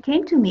 And she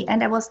came to me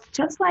and I was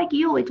just like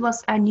you.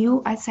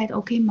 I said,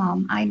 okay,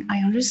 mom,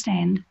 I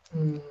understand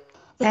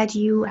that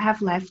you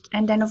have left.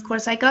 And then, of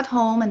course, I got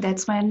home, and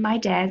that's when my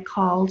dad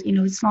called.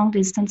 It's long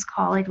distance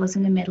call. It was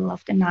in the middle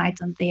of the night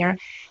on their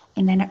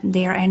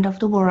end of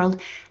the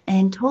world,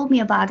 and told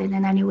me about it.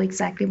 And I knew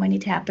exactly when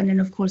it happened.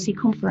 And of course, he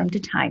confirmed the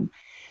time.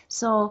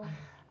 So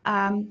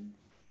um,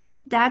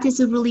 that is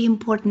a really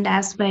important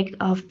aspect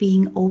of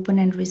being open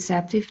and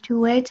receptive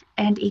to it.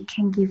 And it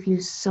can give you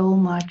so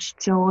much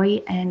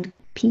joy and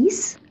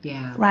peace.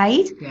 Yeah.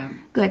 Right? Yeah.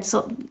 Good.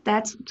 So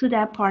that's to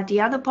that part.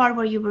 The other part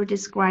where you were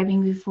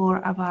describing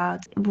before about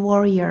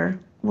Warrior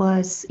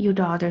was your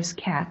daughter's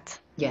cat.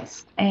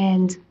 Yes.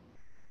 And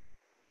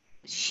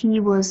she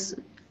was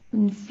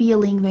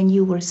feeling when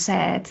you were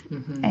sad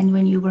and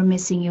when you were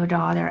missing your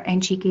daughter,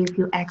 and she gave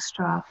you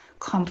extra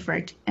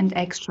comfort and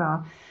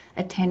extra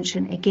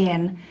attention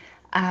again.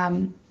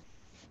 Um,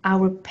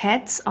 our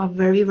pets are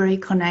very, very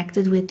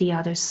connected with the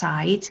other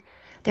side.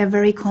 They're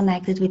very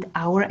connected with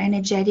our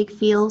energetic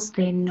fields.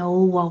 They know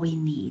what we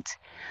need.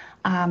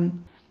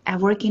 Um, I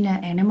work in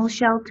an animal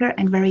shelter,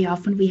 and very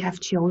often we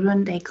have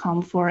children. They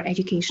come for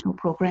educational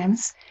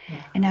programs.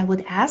 Yeah. And I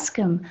would ask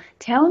them,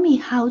 tell me,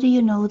 how do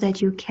you know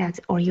that your cat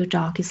or your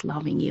dog is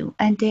loving you?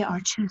 And they are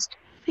just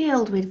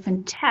filled with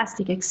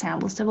fantastic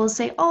examples. They will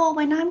say, oh,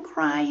 when I'm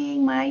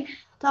crying, my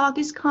dog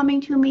is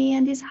coming to me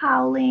and is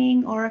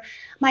howling, or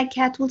my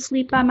cat will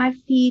sleep by my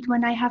feet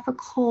when I have a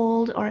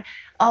cold, or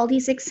all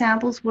these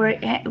examples where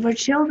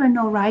children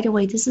know right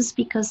away this is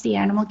because the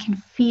animal can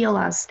feel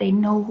us. They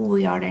know who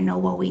we are, they know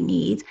what we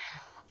need.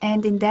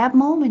 And in that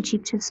moment, you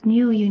just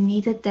knew you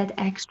needed that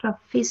extra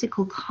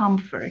physical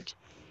comfort.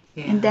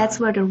 Yeah. And that's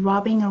where the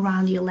rubbing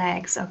around your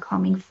legs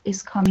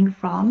is coming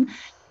from.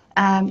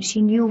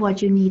 She knew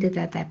what you needed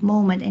at that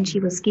moment, and she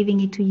was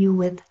giving it to you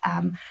with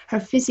her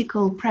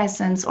physical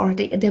presence or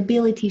the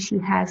ability she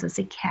has as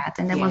a cat.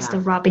 And that was the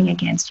rubbing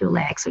against your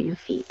legs or your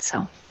feet.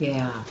 So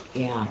yeah,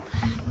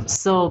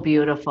 so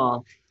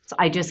beautiful. So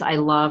I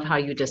love how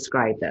you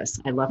describe this.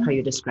 I love how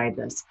you describe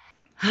this.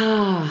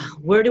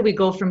 Where do we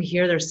go from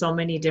here? There's so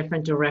many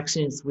different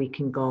directions we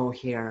can go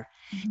here.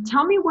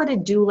 Tell me what a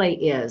doula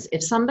is.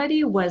 If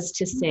somebody was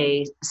to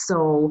say,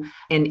 so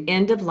an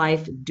end of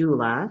life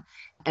doula,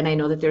 and I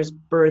know that there's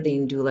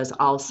birthing doulas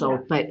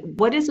also, but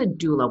what is a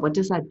doula? What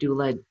does that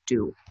doula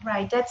do?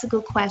 Right, that's a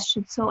good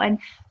question. So, and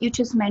you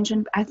just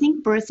mentioned, I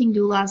think birthing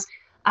doulas,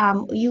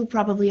 you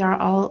probably are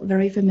all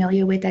very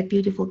familiar with that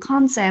beautiful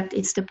concept.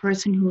 It's the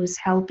person who is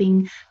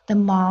helping the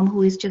mom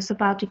who is just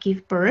about to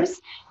give birth.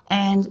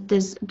 And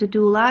the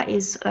doula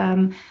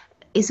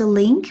is a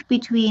link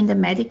between the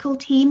medical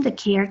team, the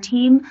care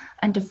team,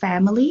 and the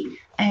family,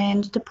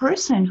 and the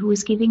person who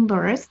is giving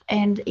birth,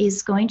 and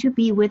is going to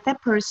be with that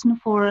person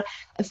for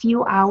a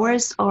few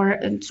hours or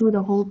through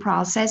the whole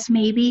process,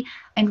 maybe,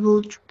 and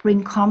will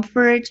bring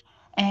comfort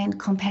and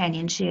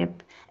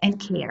companionship and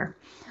care.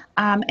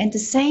 And the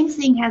same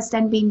thing has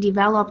then been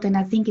developed, and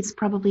I think it's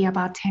probably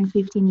about 10,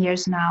 15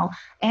 years now,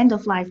 end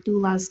of life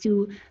doulas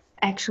do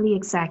actually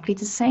exactly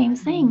the same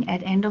thing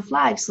at end of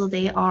life. So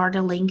they are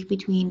the link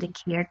between the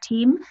care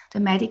team, the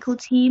medical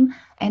team,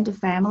 and the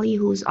family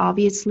who's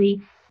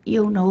obviously,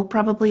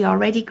 probably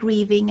already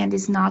grieving and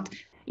is not,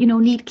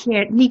 need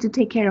to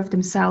take care of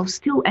themselves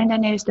too. And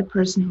then there's the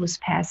person who's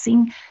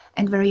passing.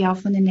 And very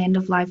often an end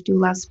of life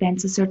doula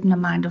spends a certain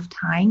amount of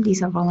time,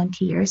 these are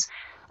volunteers,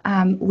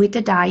 with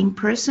the dying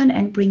person,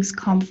 and brings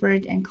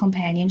comfort and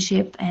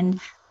companionship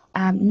and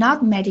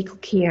not medical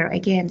care.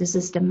 Again, this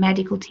is the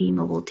medical team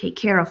who will take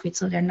care of it.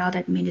 So they're not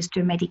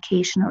administer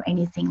medication or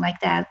anything like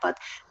that, but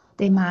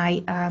they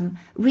might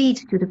read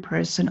to the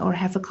person or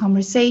have a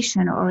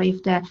conversation, or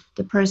if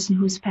the person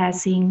who's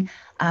passing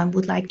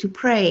would like to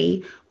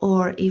pray,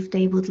 or if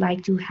they would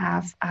like to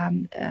have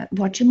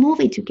watch a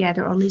movie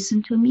together or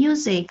listen to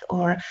music.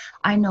 Or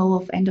I know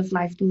of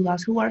end-of-life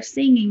doulas who are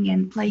singing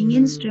and playing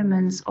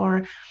instruments,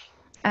 or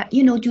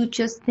do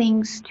just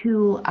things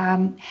to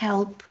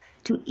help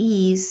to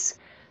ease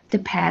the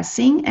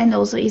passing, and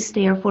also is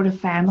there for the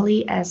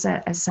family as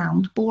a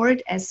soundboard,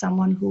 as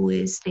someone who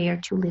is there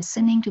to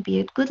listening, to be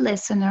a good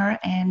listener,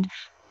 and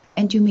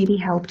to maybe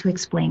help to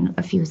explain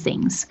a few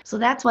things. So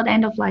that's what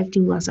end of life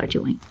doulas are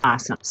doing.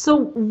 Awesome.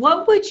 So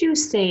what would you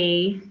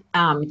say,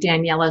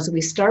 Daniela, as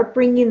we start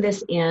bringing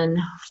this in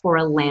for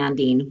a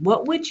landing,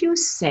 what would you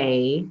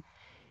say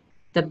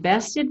the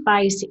best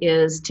advice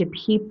is to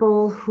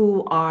people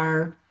who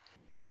are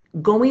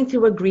going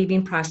through a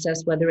grieving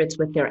process, whether it's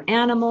with their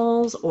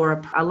animals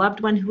or a loved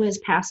one who has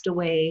passed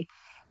away,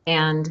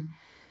 and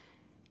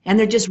And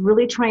they're just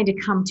really trying to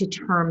come to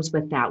terms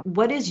with that.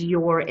 What is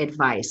your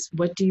advice?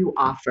 What do you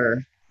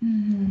offer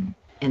in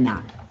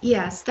that?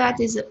 Yes, that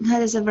is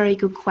a very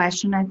good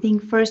question. I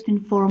think first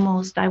and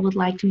foremost, I would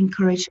like to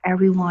encourage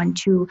everyone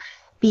to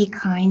be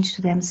kind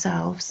to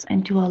themselves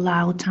and to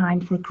allow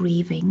time for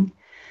grieving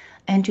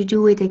and to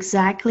do it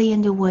exactly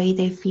in the way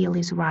they feel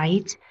is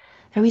right.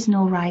 There is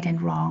no right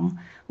and wrong.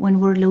 When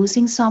we're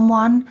losing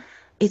someone,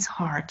 it's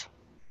hard.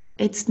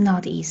 It's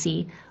not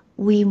easy.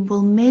 We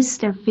will miss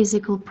their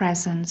physical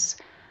presence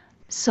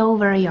so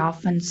very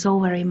often, so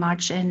very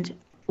much, and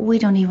we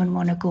don't even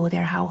want to go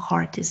there how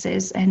hard this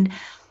is. And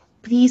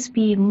please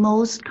be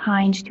most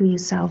kind to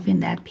yourself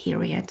in that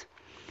period.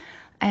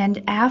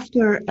 And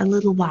after a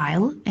little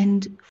while,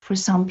 and for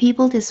some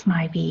people, this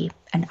might be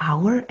an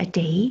hour, a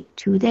day,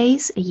 2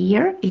 days, a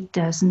year, it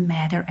doesn't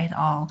matter at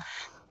all.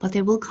 But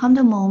there will come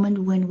the moment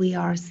when we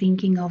are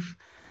thinking of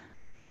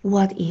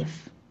what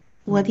if?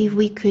 What if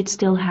we could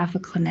still have a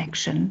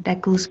connection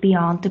that goes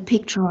beyond the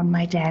picture on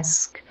my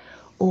desk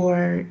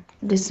or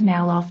the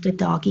smell of the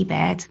doggy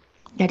bed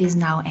that is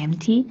now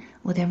empty,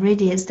 whatever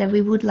it is that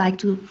we would like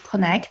to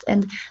connect.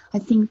 And I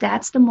think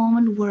that's the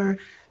moment where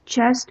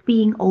just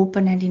being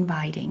open and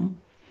inviting.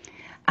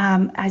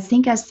 I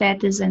think I said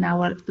this in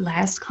our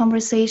last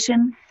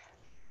conversation.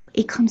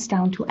 It comes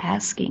down to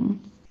asking.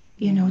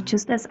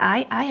 Just as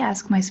I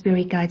ask my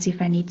spirit guides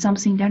if I need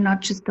something, they're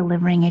not just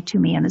delivering it to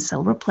me on a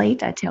silver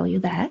plate, I tell you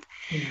that.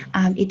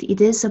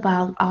 It is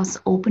about us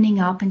opening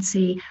up and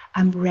say,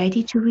 I'm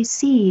ready to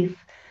receive.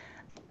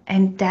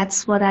 And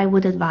that's what I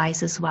would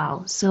advise as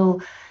well.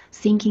 So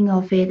thinking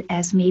of it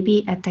as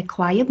maybe at the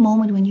quiet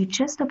moment when you're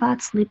just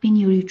about slipping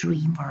your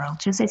dream world,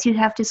 just as you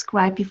have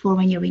described before,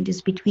 when you're in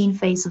this between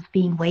phase of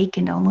being awake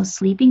and almost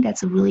sleeping,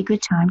 that's a really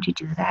good time to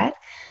do that.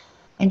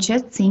 And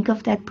just think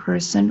of that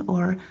person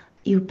or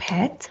your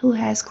pet who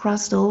has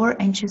crossed over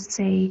and just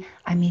say,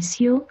 I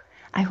miss you.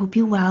 I hope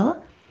you're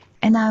well.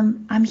 And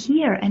I'm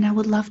here and I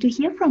would love to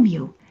hear from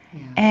you.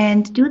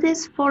 And do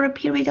this for a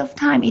period of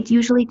time. It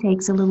usually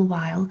takes a little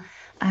while,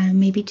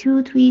 maybe 2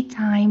 or 3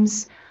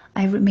 times,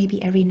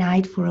 maybe every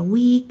night for a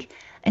week.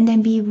 And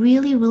then be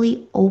really,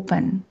 really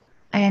open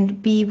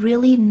and be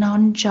really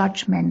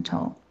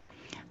non-judgmental.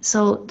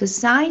 So the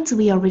signs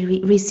we are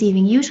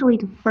receiving, usually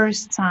the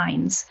first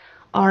signs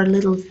are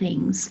little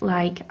things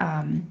like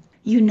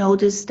you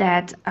notice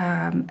that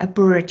a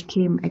bird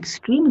came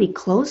extremely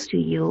close to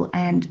you,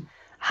 and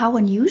how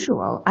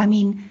unusual. I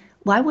mean,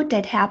 why would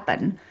that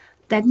happen?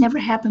 That never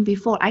happened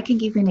before. I can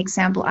give you an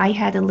example. I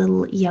had a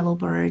little yellow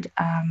bird.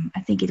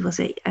 I think it was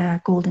a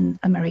golden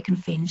American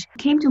finch.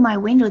 Came to my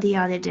window the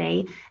other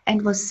day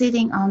and was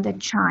sitting on the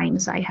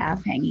chimes I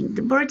have hanging.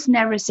 The birds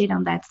never sit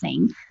on that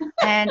thing.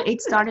 And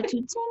it started to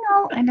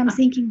tingle. And I'm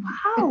thinking,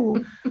 wow,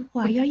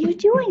 why are you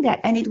doing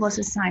that? And it was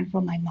a sign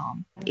from my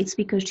mom. It's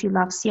because she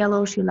loves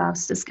yellow. She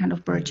loves this kind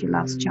of bird. She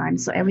loves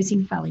chimes. So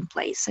everything fell in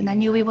place. And I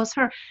knew it was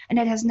her. And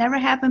it has never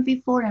happened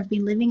before. I've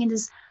been living in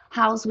this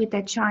house with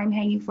that chime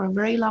hanging for a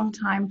very long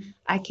time.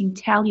 I can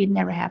tell you it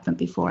never happened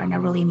before, and I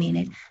really mean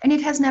it. And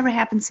it has never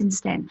happened since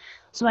then.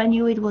 So I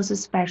knew it was a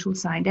special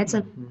sign. That's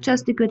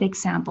just a good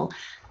example.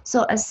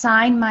 So a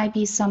sign might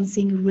be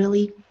something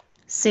really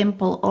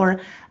simple, or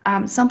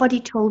somebody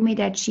told me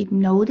that she'd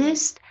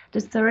noticed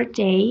the third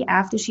day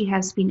after she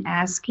has been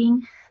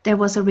asking, there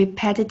was a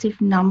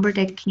repetitive number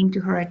that came to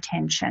her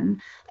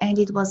attention. And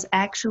it was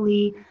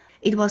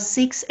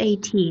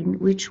 618,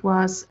 which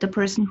was the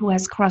person who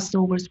has crossed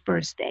over's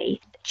birthday,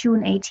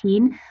 June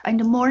 18. In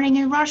the morning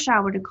in rush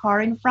hour, the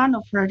car in front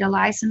of her, the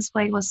license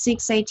plate was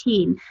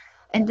 618.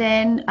 And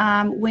then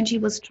when she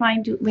was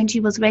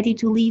ready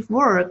to leave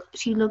work,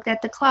 she looked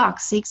at the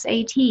clock,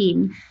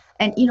 618.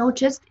 And,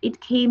 just it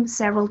came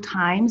several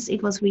times.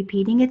 It was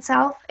repeating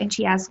itself. And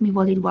she asked me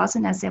what it was.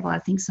 And I said, well, I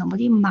think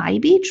somebody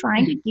might be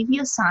trying to give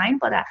you a sign,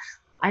 but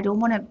I don't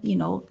want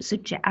to,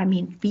 suggest,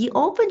 be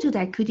open to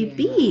that. Could it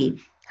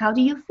be? How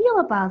do you feel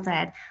about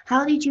that?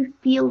 How did you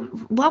feel?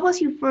 What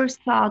was your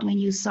first thought when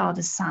you saw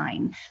the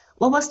sign?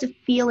 What was the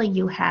feeling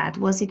you had?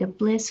 Was it a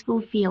blissful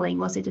feeling?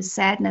 Was it a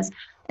sadness?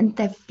 And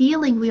the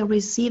feeling we are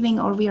receiving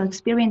or we are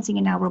experiencing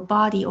in our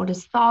body, or the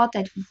thought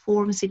that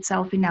forms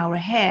itself in our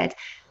head,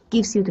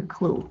 gives you the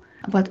clue.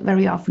 But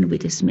very often we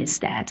dismiss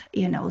that,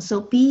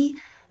 So be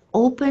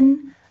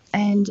open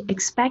and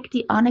expect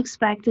the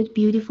unexpected,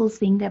 beautiful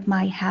thing that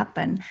might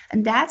happen.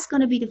 And that's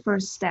going to be the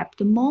first step.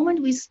 The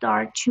moment we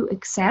start to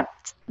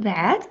accept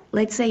that,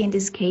 let's say in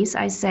this case,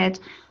 I said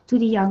to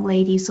the young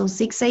lady, so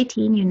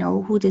 618, you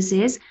know who this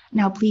is.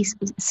 Now, please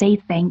say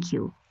thank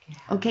you.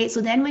 Okay,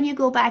 so then when you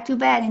go back to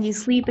bed and you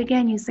sleep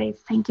again, you say,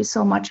 thank you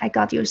so much. I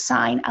got your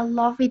sign. I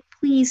love it.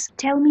 Please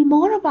tell me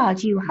more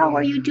about you. How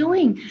are you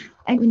doing?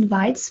 And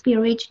invite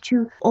spirit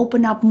to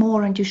open up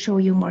more and to show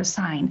you more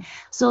sign.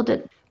 So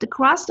that the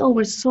crossed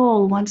over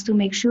soul wants to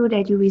make sure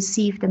that you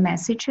receive the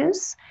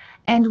messages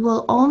and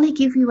will only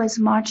give you as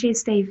much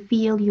as they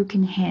feel you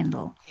can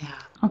handle.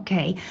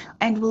 Okay,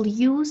 and will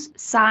use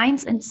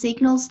signs and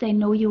signals they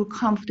know you're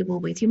comfortable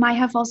with. You might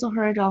have also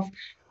heard of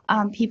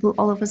people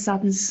all of a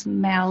sudden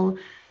smell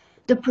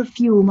the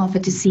perfume of a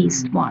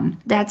deceased one.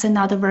 That's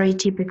another very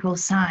typical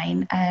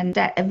sign, and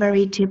that a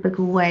very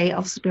typical way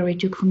of spirit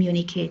to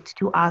communicate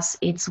to us.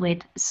 It's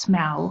with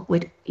smell,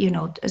 with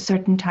a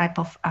certain type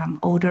of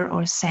odor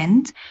or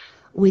scent,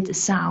 with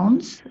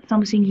sounds,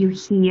 something you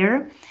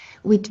hear,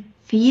 with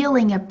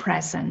feeling a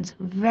presence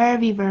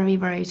very, very,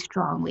 very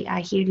strongly.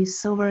 I hear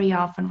this so very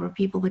often where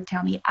people would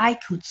tell me, I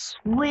could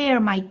swear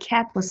my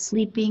cat was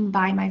sleeping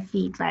by my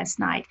feet last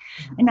night.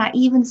 And I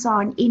even saw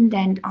an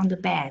indent on the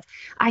bed.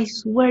 I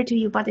swear to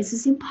you, but this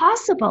is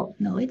impossible.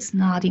 No, it's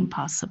not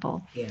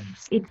impossible. Yes.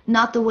 It's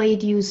not the way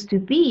it used to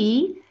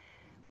be,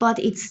 but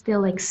it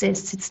still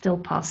exists. It's still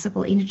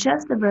possible in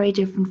just a very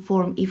different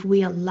form if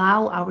we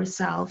allow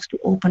ourselves to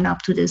open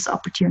up to this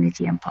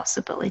opportunity and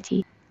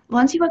possibility.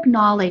 Once you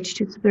acknowledge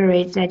to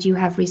spirit that you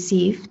have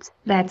received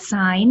that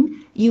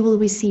sign, you will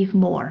receive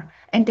more,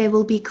 and they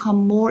will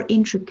become more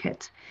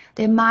intricate.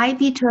 They might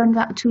be turned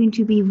out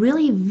to be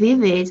really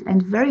vivid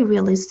and very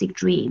realistic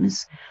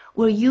dreams,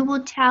 where you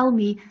will tell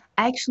me,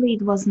 actually,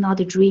 it was not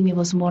a dream, it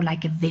was more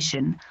like a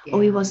vision,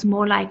 or it was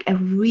more like a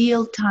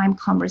real-time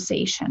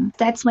conversation.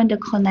 That's when the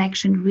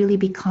connection really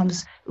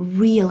becomes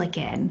real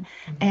again.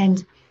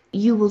 And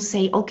you will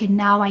say, okay,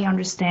 now I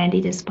understand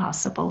it is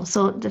possible.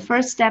 So the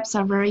first steps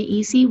are very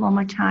easy. One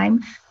more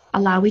time,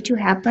 allow it to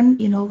happen,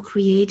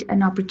 create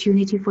an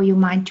opportunity for your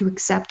mind to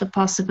accept the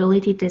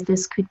possibility that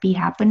this could be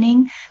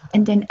happening,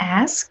 and then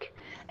ask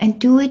and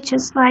do it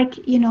just like,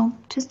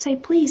 just say,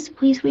 please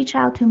reach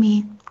out to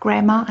me.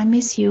 Grandma, I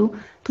miss you.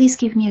 Please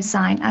give me a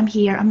sign. I'm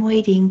here. I'm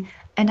waiting.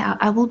 And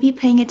I will be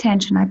paying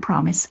attention, I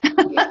promise.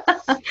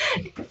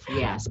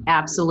 Yes,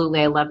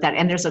 absolutely. I love that.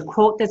 And there's a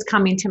quote that's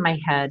coming to my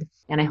head,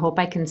 and I hope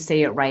I can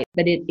say it right,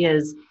 but it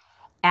is,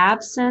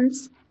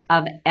 absence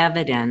of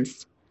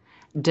evidence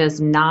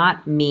does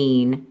not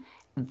mean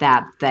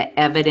that the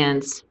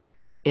evidence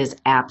is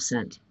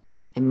absent.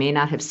 I may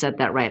not have said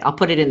that right. I'll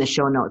put it in the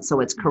show notes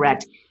so it's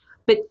correct.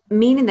 But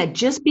meaning that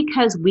just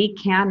because we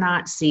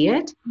cannot see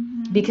it,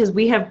 because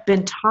we have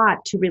been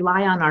taught to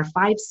rely on our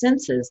five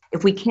senses,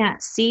 if we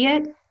can't see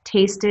it,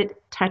 taste it,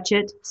 touch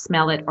it,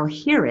 smell it, or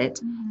hear it,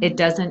 it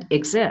doesn't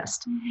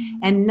exist.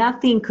 And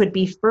nothing could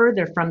be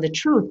further from the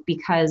truth,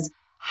 because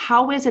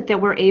how is it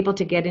that we're able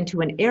to get into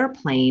an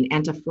airplane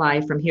and to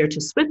fly from here to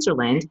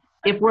Switzerland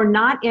if we're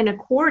not in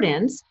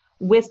accordance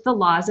with the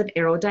laws of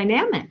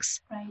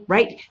aerodynamics,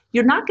 right?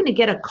 You're not going to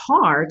get a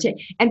car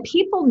and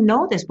people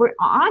know this. We're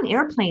on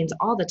airplanes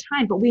all the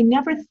time, but we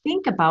never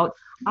think about,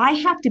 I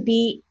have to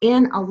be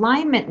in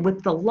alignment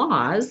with the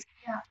laws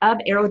of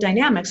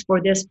aerodynamics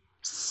for this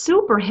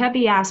super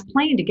heavy ass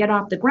plane to get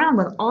off the ground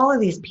with all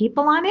of these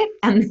people on it,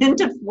 and then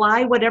to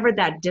fly whatever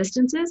that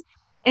distance is.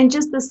 And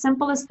just the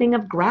simplest thing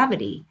of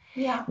gravity.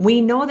 Yeah.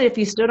 We know that if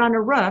you stood on a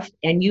roof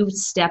and you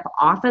step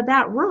off of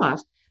that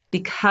roof,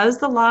 because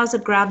the laws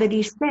of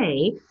gravity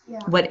say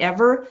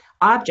whatever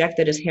object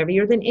that is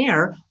heavier than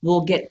air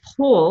will get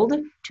pulled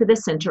to the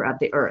center of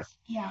the earth.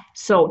 Yeah.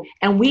 So,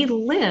 and we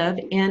live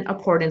in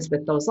accordance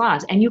with those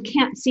laws. And you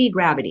can't see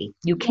gravity.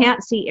 You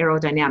can't see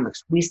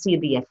aerodynamics. We see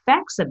the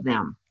effects of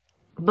them,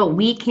 but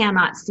we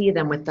cannot see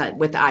them with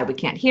the eye. We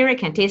can't hear it,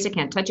 can't taste it,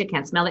 can't touch it,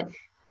 can't smell it.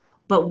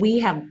 But we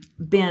have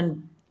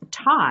been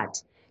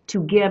taught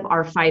to give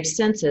our five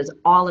senses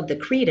all of the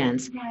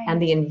credence,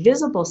 and the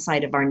invisible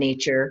side of our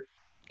nature,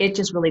 it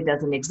just really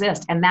doesn't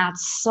exist. And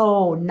that's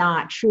so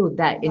not true.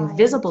 That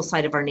invisible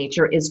side of our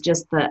nature is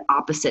just the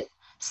opposite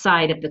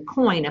side of the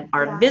coin of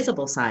our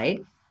visible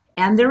side.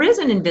 And there is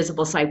an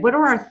invisible side. What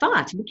are our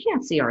thoughts? We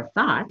can't see our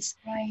thoughts.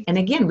 And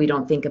again, we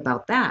don't think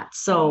about that.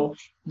 So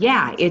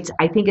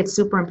I think it's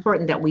super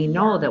important that we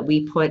know that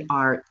we put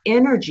our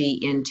energy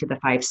into the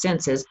five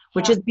senses,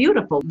 which is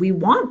beautiful. We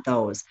want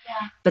those.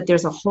 But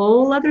there's a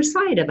whole other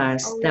side of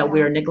us that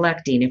we're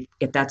neglecting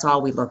if that's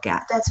all we look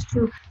at. That's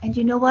true. And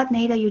you know what,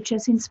 Neda, you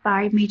just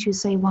inspired me to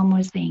say one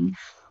more thing.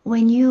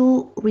 When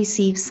you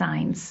receive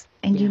signs,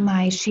 and you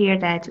might share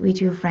that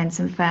with your friends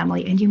and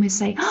family, and you may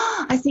say,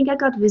 I think I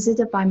got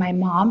visited by my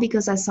mom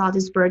because I saw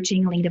this bird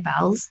jingling the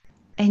bells.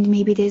 And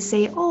maybe they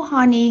say, oh,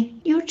 honey,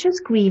 you're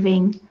just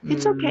grieving.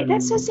 It's okay.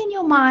 That's just in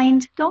your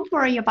mind. Don't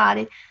worry about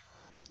it.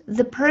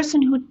 The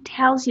person who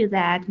tells you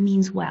that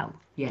means well.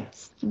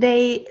 Yes.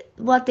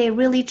 What they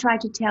really try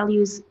to tell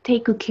you is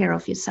take good care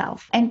of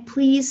yourself. And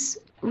please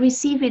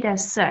receive it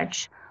as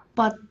such,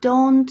 but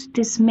don't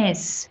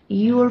dismiss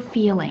your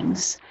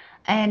feelings,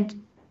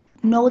 and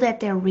know that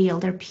they're real,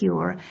 they're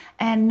pure,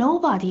 and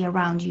nobody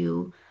around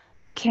you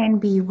can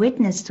be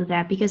witness to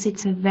that, because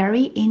it's a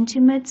very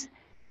intimate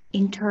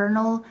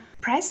internal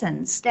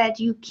presence that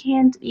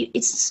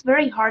it's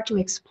very hard to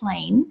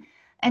explain.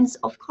 And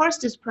of course,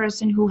 this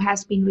person who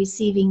has been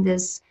receiving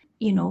this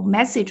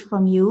message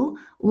from you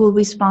will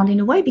respond in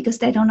a way because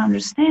they don't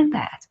understand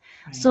that.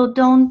 So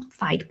don't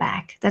fight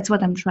back. That's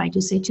what I'm trying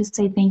to say. Just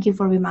say thank you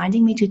for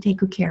reminding me to take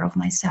good care of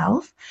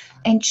myself,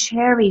 and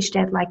cherish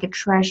that like a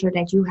treasure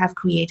that you have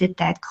created,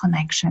 that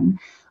connection.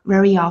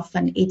 Very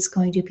often it's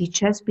going to be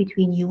just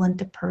between you and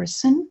the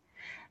person,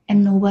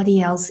 and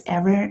nobody else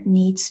ever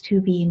needs to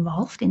be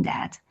involved in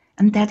that.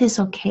 And that is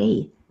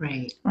okay.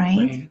 Right.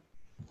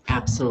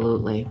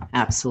 Absolutely.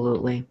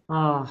 Absolutely.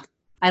 Oh,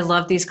 I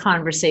love these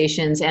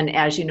conversations. And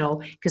as you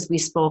know, because we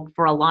spoke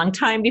for a long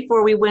time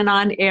before we went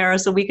on air,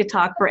 so we could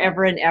talk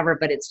forever and ever,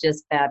 but it's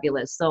just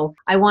fabulous. So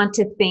I want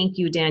to thank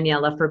you,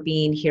 Daniela, for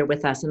being here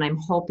with us. And I'm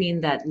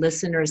hoping that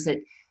listeners that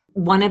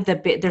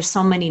there's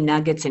so many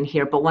nuggets in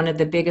here, but one of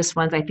the biggest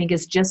ones I think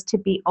is just to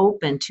be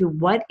open to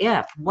what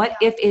if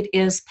it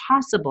is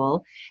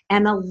possible,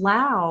 and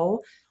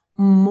allow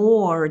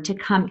more to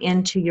come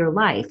into your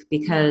life,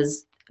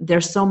 because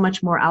there's so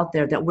much more out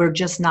there that we're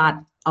just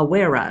not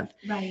aware of.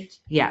 Right.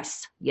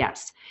 Yes.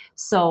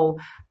 So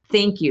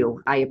thank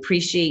you. I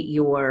appreciate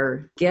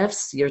your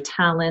gifts, your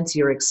talents,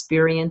 your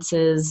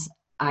experiences.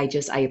 I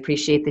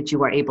appreciate that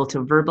you are able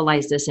to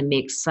verbalize this and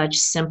make such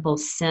simple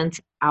sense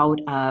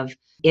out of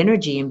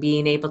energy, and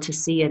being able to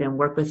see it and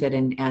work with it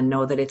and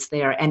know that it's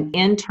there. And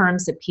in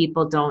terms that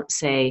people don't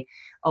say,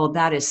 oh,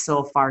 that is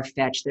so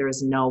far-fetched, there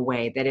is no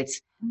way, that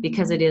it's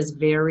because it is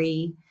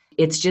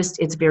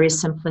it's very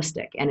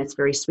simplistic and it's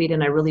very sweet.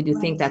 And I really do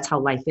think that's how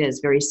life is,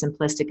 very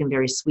simplistic and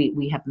very sweet.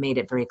 We have made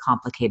it very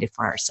complicated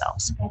for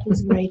ourselves. That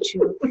is very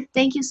true.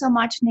 Thank you so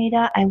much,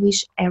 Neda. I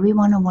wish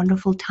everyone a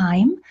wonderful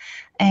time.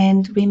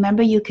 And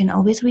remember, you can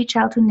always reach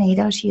out to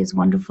Neda. She is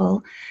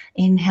wonderful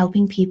in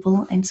helping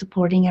people and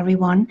supporting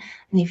everyone.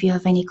 And if you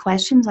have any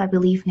questions, I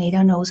believe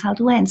Neda knows how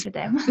to answer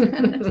them.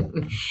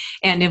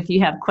 And if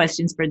you have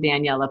questions for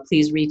Daniela,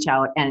 please reach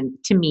out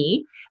to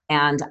me,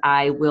 and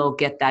I will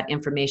get that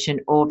information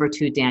over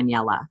to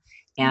Daniela.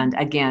 And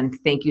again,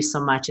 thank you so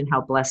much, and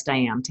how blessed I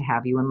am to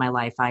have you in my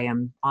life. I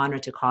am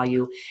honored to call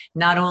you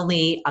not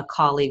only a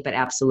colleague, but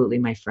absolutely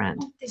my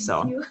friend.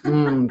 Thank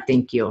you.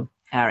 Thank you.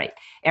 All right.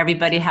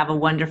 Everybody have a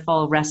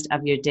wonderful rest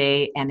of your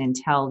day. And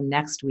until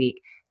next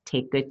week,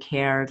 take good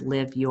care,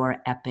 live your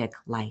epic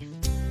life.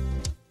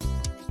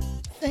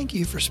 Thank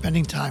you for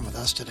spending time with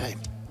us today.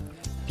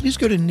 Please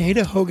go to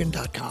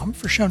nedahogan.com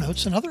for show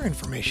notes and other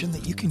information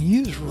that you can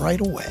use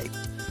right away.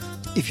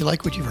 If you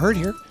like what you've heard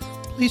here,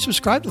 please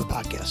subscribe to the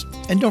podcast.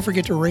 And don't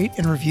forget to rate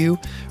and review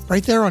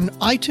right there on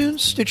iTunes,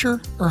 Stitcher,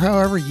 or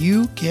however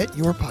you get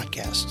your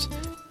podcasts.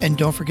 And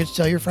don't forget to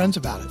tell your friends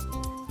about it.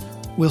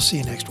 We'll see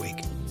you next week.